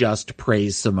they just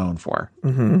praised Simone for.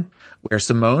 Mm-hmm. Where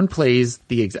Simone does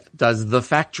the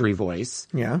factory voice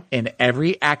in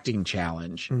every acting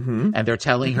challenge, and they're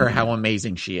telling her how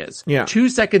amazing she is. Yeah. 2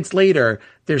 seconds later,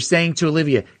 they're saying to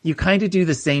Olivia, you kind of do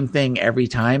the same thing every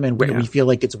time, and we feel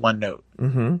like it's one note.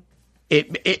 Mm-hmm.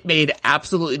 It made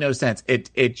absolutely no sense.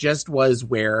 It just was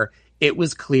where it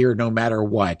was clear no matter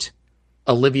what,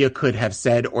 Olivia could have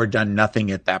said or done nothing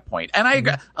at that point. And I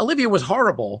agree. Olivia was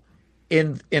horrible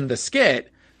in the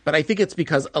skit, but I think it's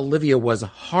because Olivia was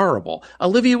horrible.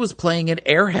 Olivia was playing an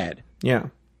airhead. Yeah.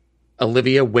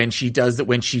 Olivia, when she does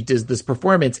this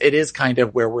performance, it is kind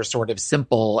of where we're sort of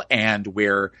simple and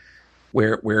we're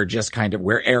just kind of,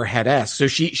 we're airhead-esque. So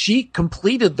she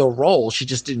completed the role. She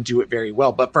just didn't do it very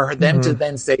well. But for them to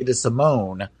then say to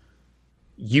Simone,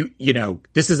 you know,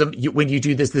 when you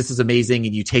do this is amazing.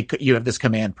 And you have this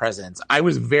command presence. I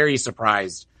was very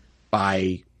surprised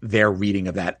by their reading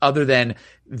of that, other than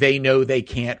they know they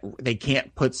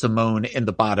can't put Simone in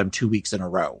the bottom 2 weeks in a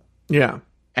row. Yeah.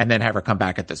 And then have her come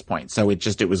back at this point. So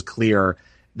it was clear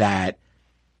that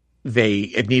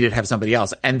it needed to have somebody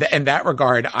else. And in that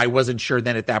regard, I wasn't sure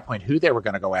then at that point who they were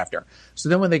going to go after. So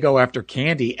then when they go after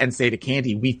Candy and say to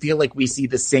Candy, we feel like we see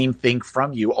the same thing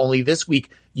from you, only this week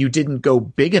you didn't go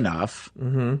big enough.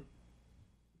 Mm-hmm.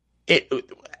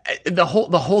 The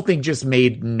whole thing just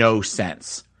made no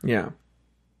sense. Yeah.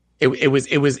 It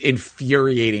was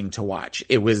infuriating to watch.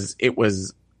 It was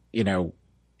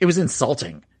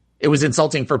insulting. It was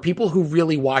insulting for people who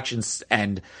really watch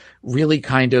and really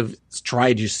kind of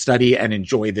try to study and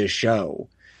enjoy this show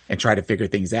and try to figure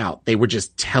things out. They were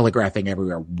just telegraphing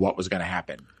everywhere what was going to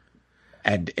happen.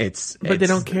 And but they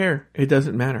don't care. It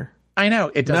doesn't matter. I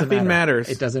know. It doesn't matter. Nothing matters.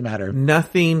 It doesn't matter.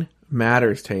 Nothing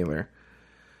matters, Taylor.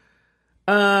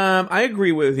 I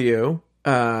agree with you.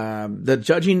 The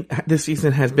judging this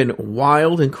season has been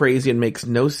wild and crazy and makes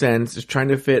no sense. It's trying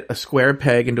to fit a square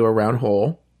peg into a round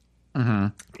hole. Mm-hmm.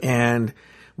 And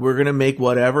we're going to make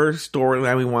whatever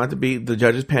storyline we want it to be. The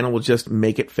judges panel will just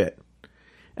make it fit.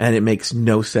 And it makes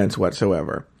no sense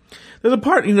whatsoever. There's a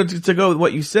part, to go with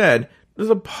what you said,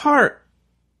 there's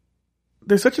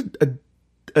such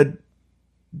a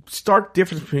stark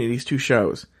difference between these two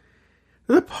shows.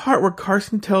 There's a part where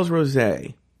Carson tells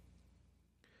Rosé,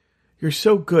 "You're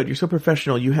so good, you're so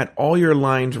professional, you had all your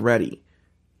lines ready."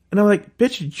 And I'm like,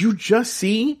 bitch, did you just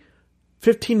see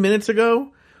 15 minutes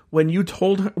ago when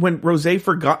Rosé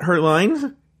forgot her lines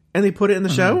and they put it in the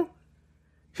show?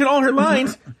 She had all her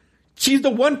lines. She's the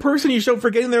one person you show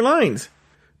forgetting their lines.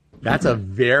 That's a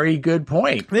very good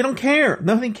point. They don't care.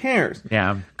 Nothing cares.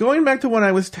 Yeah. Going back to what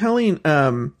I was telling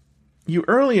you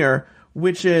earlier,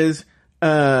 which is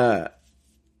when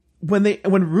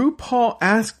RuPaul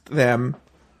asked them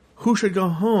who should go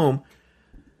home,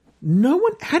 no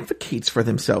one advocates for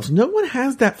themselves. No one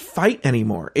has that fight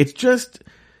anymore. It's just,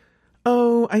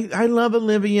 oh, I love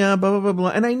Olivia, blah, blah, blah, blah.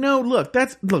 And I know,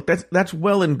 that's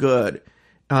well and good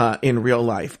in real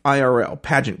life, IRL,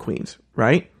 pageant queens,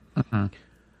 right? Mm-hmm.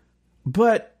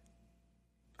 But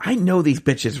I know these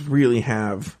bitches really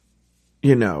have,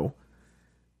 I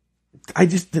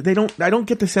don't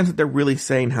get the sense that they're really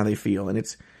saying how they feel. And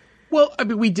it's, well, I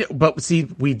mean, we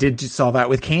did just saw that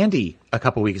with Candy a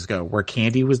couple weeks ago, where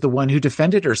Candy was the one who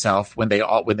defended herself when they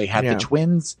had the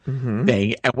twins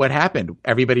thing. And what happened?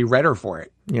 Everybody read her for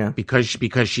it. Yeah. Because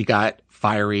she got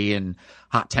fiery and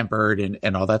hot tempered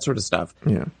and all that sort of stuff.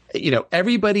 Yeah.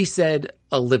 Everybody said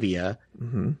Olivia.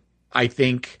 Mm-hmm. I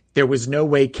think there was no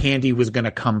way Candy was going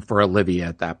to come for Olivia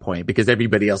at that point because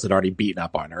everybody else had already beaten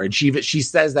up on her. And she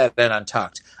says that then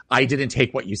Untucked. I didn't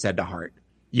take what you said to heart.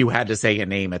 You had to say a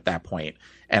name at that point.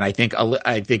 And I think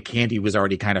Candy was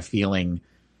already kind of feeling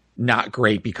not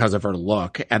great because of her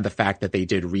look and the fact that they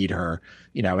did read her,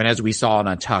 and as we saw in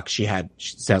Untucked,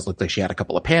 looked like she had a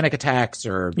couple of panic attacks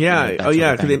or. Yeah.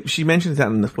 Because she mentions that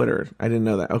on the Twitter. I didn't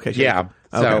know that. Okay. Yeah.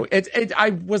 Okay. So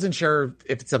I wasn't sure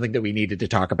if it's something that we needed to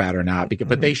talk about or not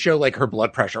but they show like her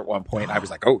blood pressure at one point. I was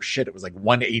like, oh shit, it was like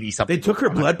 180 something. They took her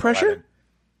blood pressure?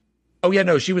 Oh yeah,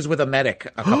 no, she was with a medic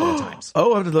a couple of times.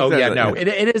 Oh, I have to look.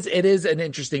 It is an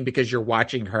interesting because you're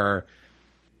watching her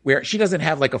where she doesn't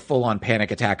have like a full on panic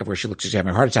attack of where she looks like she's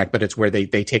having a heart attack, but it's where they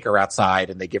take her outside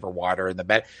and they give her water and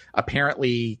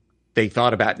apparently they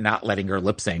thought about not letting her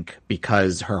lip sync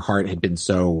because her heart had been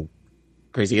so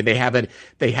crazy. And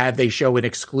they show an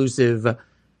exclusive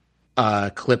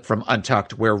clip from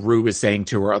Untucked where Rue is saying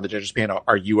to her on the judges panel,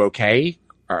 "Are you okay?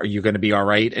 Are you going to be all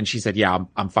right?" And she said, "Yeah,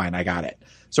 I'm fine. I got it."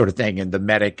 Sort of thing. And the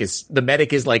medic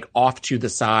is like off to the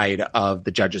side of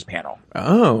the judges panel.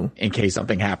 Oh, in case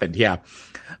something happened. Yeah.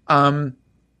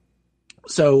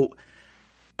 So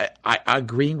I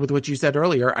agreeing with what you said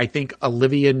earlier. I think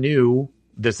Olivia knew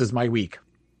this is my week.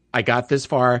 I got this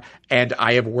far and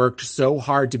I have worked so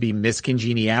hard to be Miss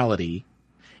Congeniality.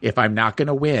 If I'm not going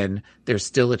to win, there's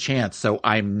still a chance. So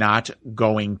I'm not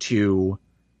going to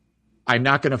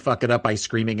fuck it up by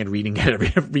screaming and reading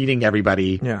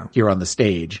everybody here on the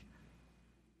stage.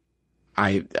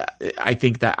 I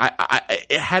think that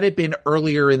had it been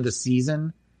earlier in the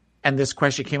season and this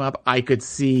question came up, I could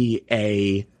see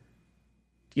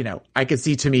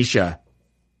Tamisha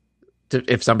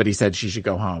if somebody said she should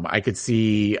go home. I'm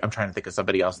trying to think of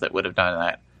somebody else that would have done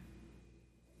that.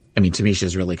 I mean, Tamisha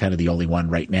is really kind of the only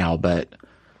one right now, but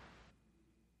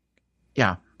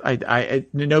yeah. I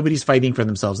nobody's fighting for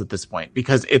themselves at this point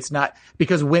because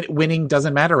winning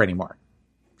doesn't matter anymore.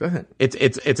 Doesn't.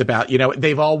 It's about,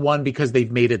 they've all won because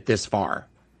they've made it this far.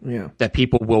 Yeah. That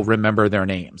people will remember their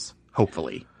names,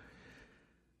 hopefully.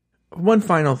 One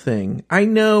final thing. I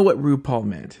know what RuPaul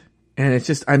meant, and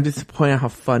I'm just pointing out how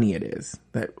funny it is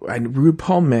that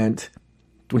RuPaul meant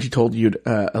when she told you,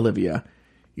 Olivia,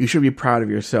 you should be proud of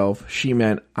yourself. She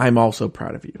meant, I'm also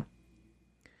proud of you.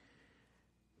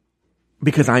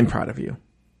 Because I'm proud of you.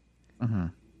 Mm-hmm.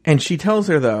 And she tells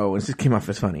her, though, and this came off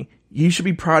as funny, you should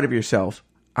be proud of yourself.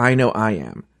 I know I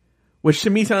am. Which to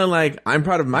me sounded like, I'm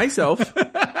proud of myself.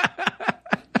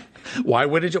 Why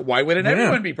wouldn't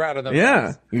everyone be proud of themselves?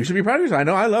 Yeah, you should be proud of yourself. I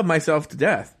know I love myself to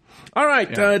death. All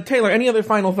right, Taylor, any other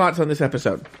final thoughts on this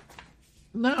episode?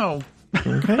 No.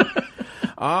 Okay.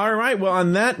 All right. Well,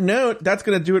 on that note, that's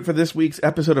going to do it for this week's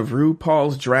episode of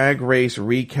RuPaul's Drag Race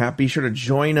Recap. Be sure to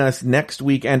join us next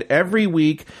week and every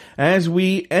week as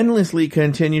we endlessly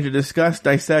continue to discuss,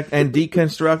 dissect, and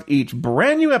deconstruct each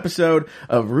brand new episode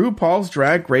of RuPaul's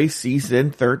Drag Race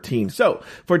Season 13. So,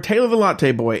 for Taylor the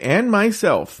Latte Boy and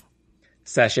myself,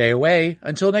 sashay away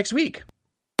until next week.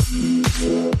 Thank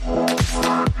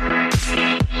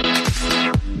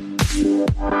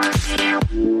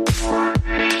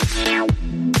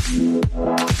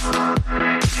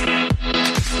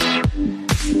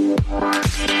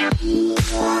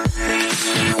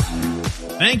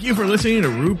you for listening to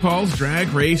RuPaul's Drag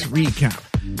Race Recap.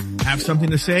 Have something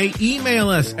to say? Email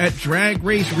us at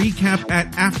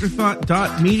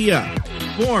dragracerecap@afterthought.media.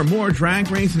 For more Drag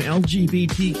Race and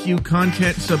LGBTQ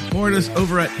content, support us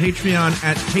over at Patreon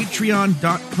at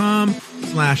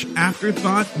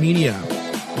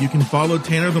patreon.com/afterthoughtmedia. You can follow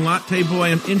Tanner the Latte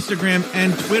Boy on Instagram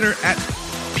and Twitter at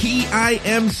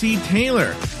PIMC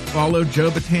Taylor. Follow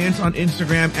Joe Betance on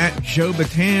Instagram at Joe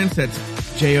Betance. That's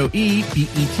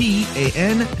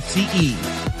JoeBetance.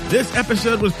 This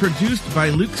episode was produced by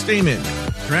Luke Stamen.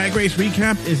 Drag Race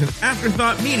Recap is an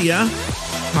Afterthought Media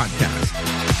podcast.